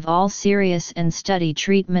IRB of all serious and study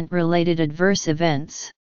treatment-related adverse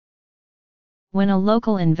events. When a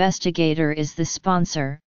local investigator is the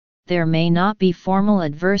sponsor, there may not be formal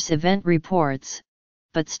adverse event reports,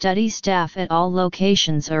 but study staff at all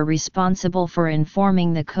locations are responsible for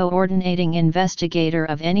informing the coordinating investigator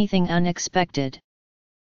of anything unexpected.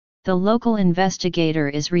 The local investigator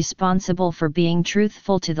is responsible for being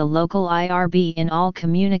truthful to the local IRB in all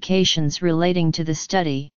communications relating to the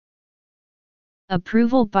study.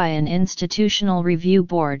 Approval by an institutional review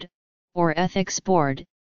board, or ethics board,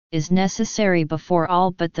 is necessary before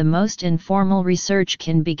all but the most informal research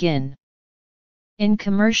can begin. In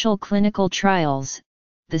commercial clinical trials,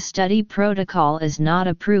 the study protocol is not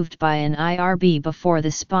approved by an IRB before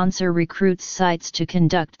the sponsor recruits sites to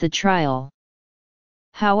conduct the trial.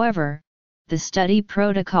 However, the study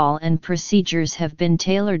protocol and procedures have been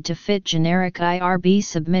tailored to fit generic IRB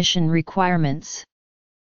submission requirements.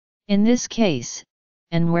 In this case,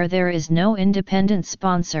 and where there is no independent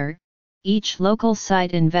sponsor, each local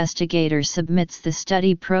site investigator submits the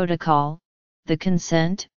study protocol, the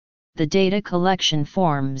consent, the data collection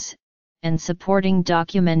forms, and supporting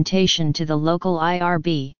documentation to the local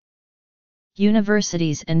IRB.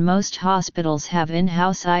 Universities and most hospitals have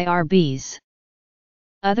in-house IRBs.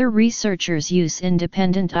 Other researchers use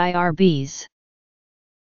independent IRBs.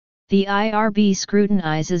 The IRB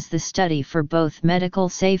scrutinizes the study for both medical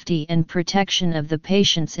safety and protection of the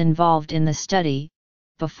patients involved in the study,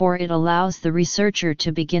 before it allows the researcher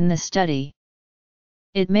to begin the study.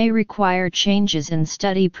 It may require changes in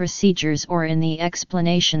study procedures or in the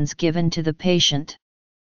explanations given to the patient.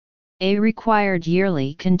 A required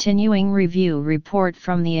yearly continuing review report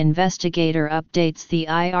from the investigator updates the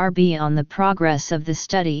IRB on the progress of the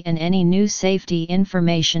study and any new safety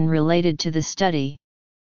information related to the study.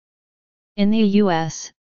 In the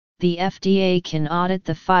U.S., the FDA can audit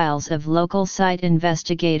the files of local site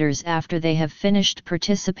investigators after they have finished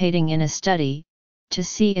participating in a study, to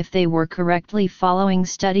see if they were correctly following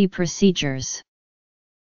study procedures.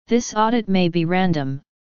 This audit may be random,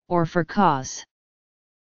 or for cause.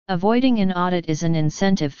 Avoiding an audit is an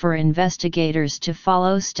incentive for investigators to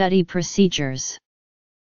follow study procedures.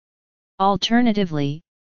 Alternatively,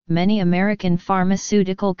 many American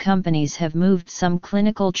pharmaceutical companies have moved some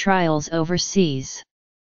clinical trials overseas.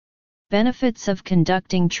 Benefits of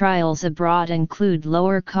conducting trials abroad include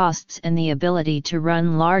lower costs and the ability to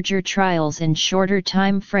run larger trials in shorter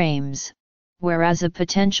time frames, whereas a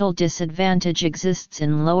potential disadvantage exists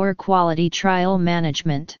in lower quality trial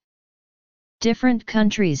management. Different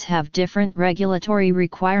countries have different regulatory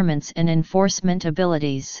requirements and enforcement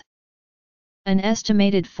abilities. An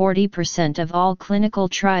estimated 40% of all clinical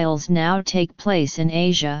trials now take place in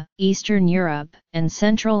Asia, Eastern Europe, and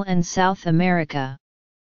Central and South America.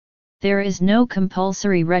 There is no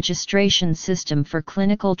compulsory registration system for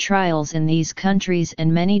clinical trials in these countries,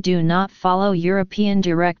 and many do not follow European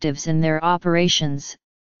directives in their operations,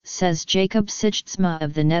 says Jacob Sichtema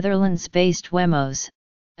of the Netherlands-based WEMOS,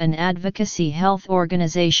 an advocacy health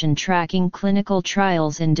organization tracking clinical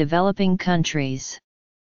trials in developing countries.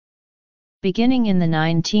 Beginning in the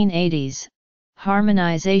 1980s,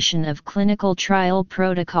 harmonization of clinical trial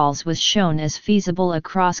protocols was shown as feasible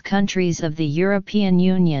across countries of the European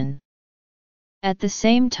Union. At the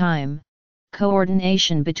same time,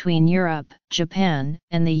 coordination between Europe, Japan,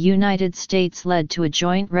 and the United States led to a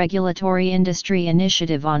joint regulatory industry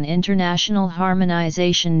initiative on international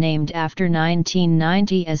harmonization named after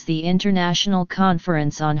 1990 as the International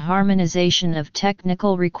Conference on Harmonization of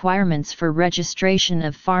Technical Requirements for Registration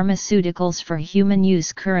of Pharmaceuticals for Human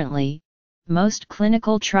Use. Currently, most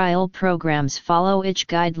clinical trial programs follow ICH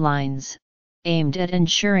guidelines, aimed at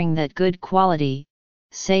ensuring that good quality,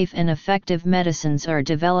 safe and effective medicines are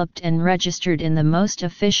developed and registered in the most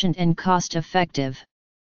efficient and cost-effective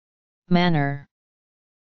manner.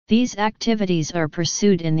 These activities are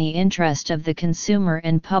pursued in the interest of the consumer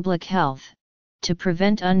and public health, to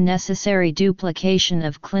prevent unnecessary duplication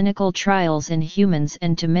of clinical trials in humans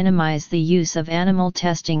and to minimize the use of animal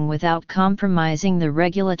testing without compromising the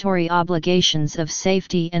regulatory obligations of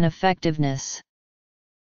safety and effectiveness.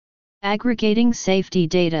 Aggregating safety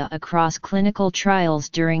data across clinical trials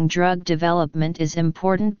during drug development is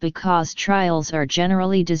important because trials are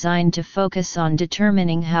generally designed to focus on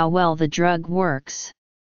determining how well the drug works.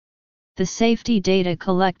 The safety data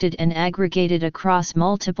collected and aggregated across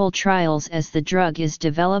multiple trials as the drug is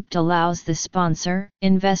developed allows the sponsor,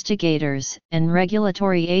 investigators, and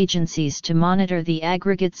regulatory agencies to monitor the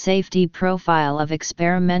aggregate safety profile of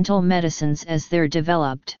experimental medicines as they're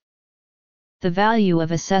developed. The value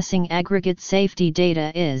of assessing aggregate safety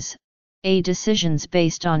data is: A. Decisions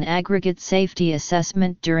based on aggregate safety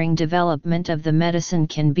assessment during development of the medicine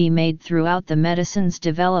can be made throughout the medicine's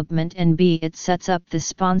development, and B. It sets up the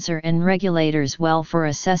sponsor and regulators well for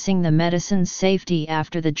assessing the medicine's safety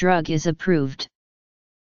after the drug is approved.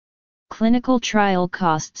 Clinical trial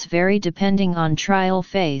costs vary depending on trial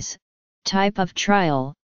phase, type of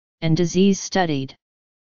trial, and disease studied.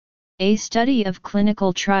 A study of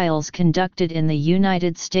clinical trials conducted in the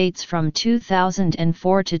United States from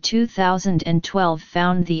 2004 to 2012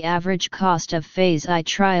 found the average cost of Phase I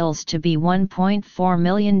trials to be $1.4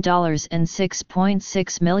 million and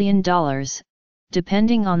 $6.6 million,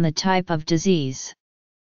 depending on the type of disease.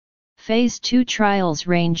 Phase II trials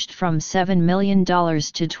ranged from $7 million to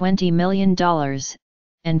 $20 million,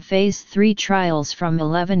 and Phase III trials from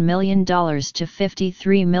 $11 million to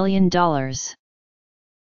 $53 million.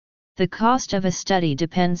 The cost of a study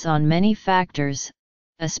depends on many factors,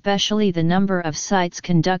 especially the number of sites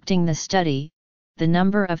conducting the study, the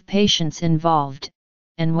number of patients involved,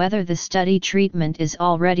 and whether the study treatment is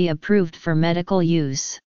already approved for medical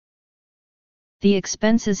use. The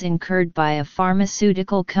expenses incurred by a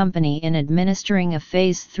pharmaceutical company in administering a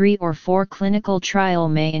Phase 3 or 4 clinical trial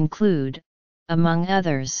may include, among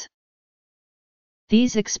others,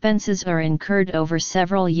 these expenses are incurred over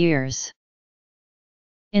several years.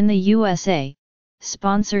 In the USA,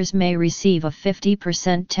 sponsors may receive a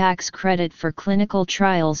 50% tax credit for clinical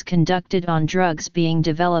trials conducted on drugs being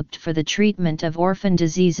developed for the treatment of orphan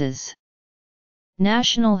diseases.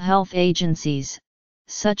 National health agencies,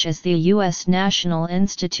 such as the U.S. National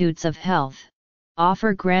Institutes of Health,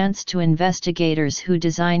 offer grants to investigators who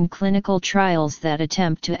design clinical trials that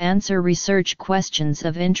attempt to answer research questions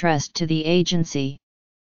of interest to the agency.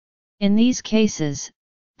 In these cases,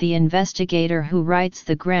 the investigator who writes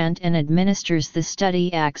the grant and administers the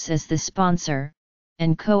study acts as the sponsor,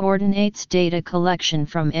 and coordinates data collection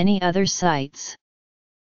from any other sites.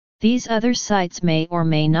 These other sites may or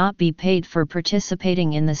may not be paid for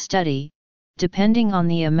participating in the study, depending on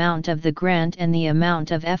the amount of the grant and the amount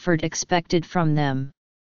of effort expected from them.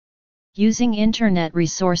 Using internet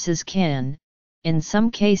resources can, in some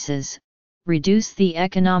cases, reduce the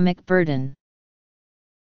economic burden.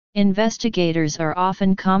 Investigators are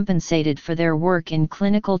often compensated for their work in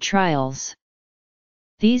clinical trials.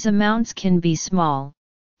 These amounts can be small,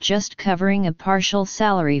 just covering a partial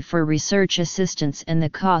salary for research assistants and the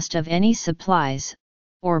cost of any supplies,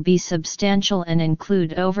 or be substantial and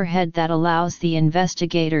include overhead that allows the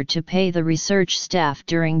investigator to pay the research staff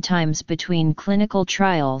during times between clinical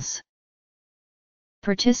trials.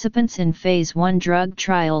 Participants in Phase I drug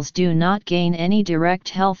trials do not gain any direct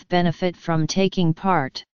health benefit from taking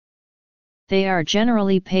part. They are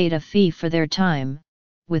generally paid a fee for their time,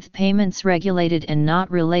 with payments regulated and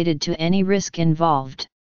not related to any risk involved.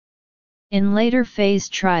 In later phase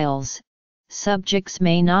trials, subjects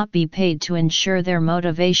may not be paid to ensure their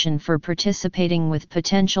motivation for participating with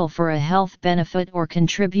potential for a health benefit or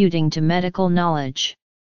contributing to medical knowledge.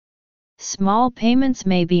 Small payments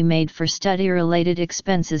may be made for study-related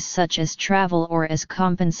expenses such as travel or as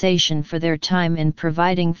compensation for their time in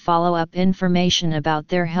providing follow-up information about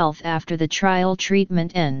their health after the trial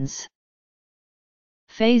treatment ends.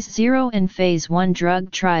 Phase 0 and Phase 1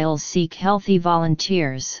 drug trials seek healthy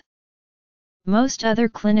volunteers. Most other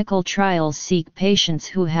clinical trials seek patients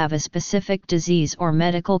who have a specific disease or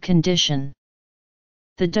medical condition.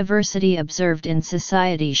 The diversity observed in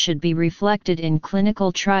society should be reflected in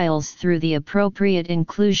clinical trials through the appropriate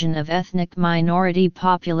inclusion of ethnic minority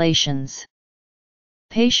populations.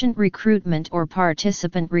 Patient recruitment or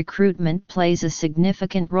participant recruitment plays a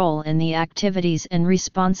significant role in the activities and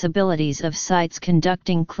responsibilities of sites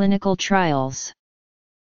conducting clinical trials.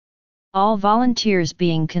 All volunteers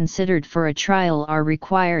being considered for a trial are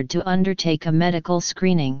required to undertake a medical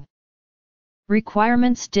screening.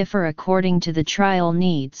 Requirements differ according to the trial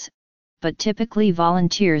needs, but typically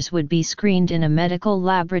volunteers would be screened in a medical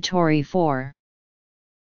laboratory for.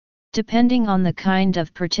 Depending on the kind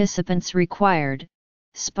of participants required,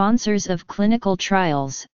 sponsors of clinical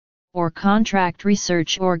trials, or contract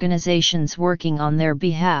research organizations working on their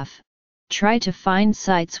behalf, try to find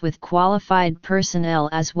sites with qualified personnel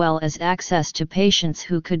as well as access to patients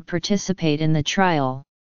who could participate in the trial.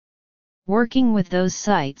 Working with those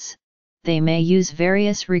sites, they may use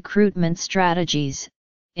various recruitment strategies,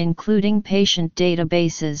 including patient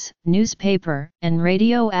databases, newspaper and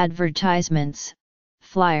radio advertisements,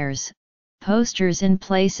 flyers, posters in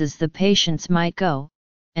places the patients might go,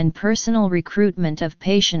 and personal recruitment of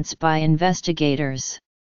patients by investigators.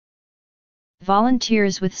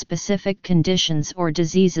 Volunteers with specific conditions or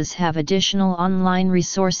diseases have additional online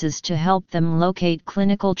resources to help them locate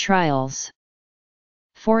clinical trials.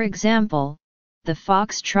 For example, the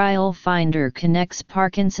Fox Trial Finder connects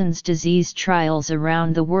Parkinson's disease trials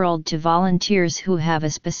around the world to volunteers who have a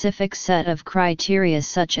specific set of criteria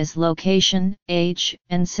such as location, age,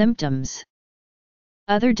 and symptoms.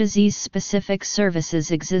 Other disease-specific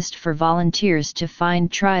services exist for volunteers to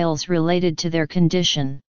find trials related to their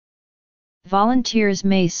condition. Volunteers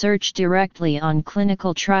may search directly on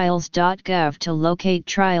clinicaltrials.gov to locate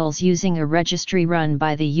trials using a registry run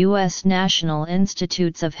by the U.S. National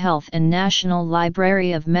Institutes of Health and National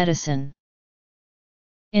Library of Medicine.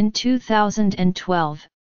 In 2012,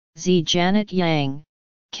 Z. Janet Yang,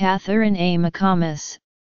 Catherine A. McComas,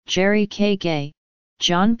 Jerry K. Gay,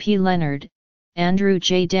 John P. Leonard, Andrew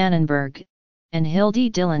J. Dannenberg, and Hildy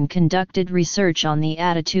Dillon conducted research on the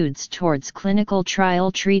attitudes towards clinical trial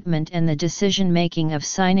treatment and the decision-making of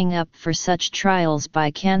signing up for such trials by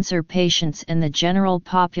cancer patients and the general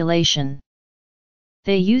population.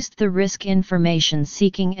 They used the risk information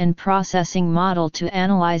seeking and processing model to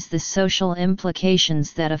analyze the social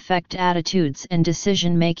implications that affect attitudes and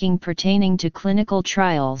decision-making pertaining to clinical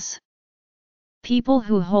trials. People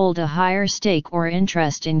who hold a higher stake or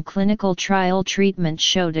interest in clinical trial treatment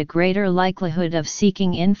showed a greater likelihood of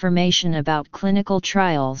seeking information about clinical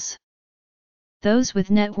trials. Those with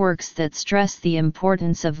networks that stress the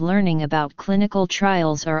importance of learning about clinical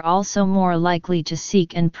trials are also more likely to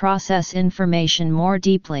seek and process information more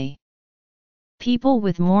deeply. People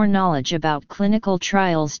with more knowledge about clinical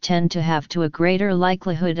trials tend to have a greater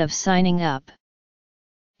likelihood of signing up.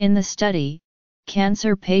 In the study,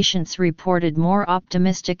 cancer patients reported more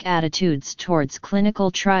optimistic attitudes towards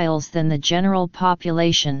clinical trials than the general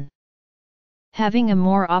population. Having a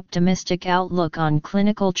more optimistic outlook on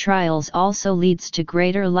clinical trials also leads to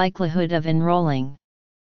greater likelihood of enrolling.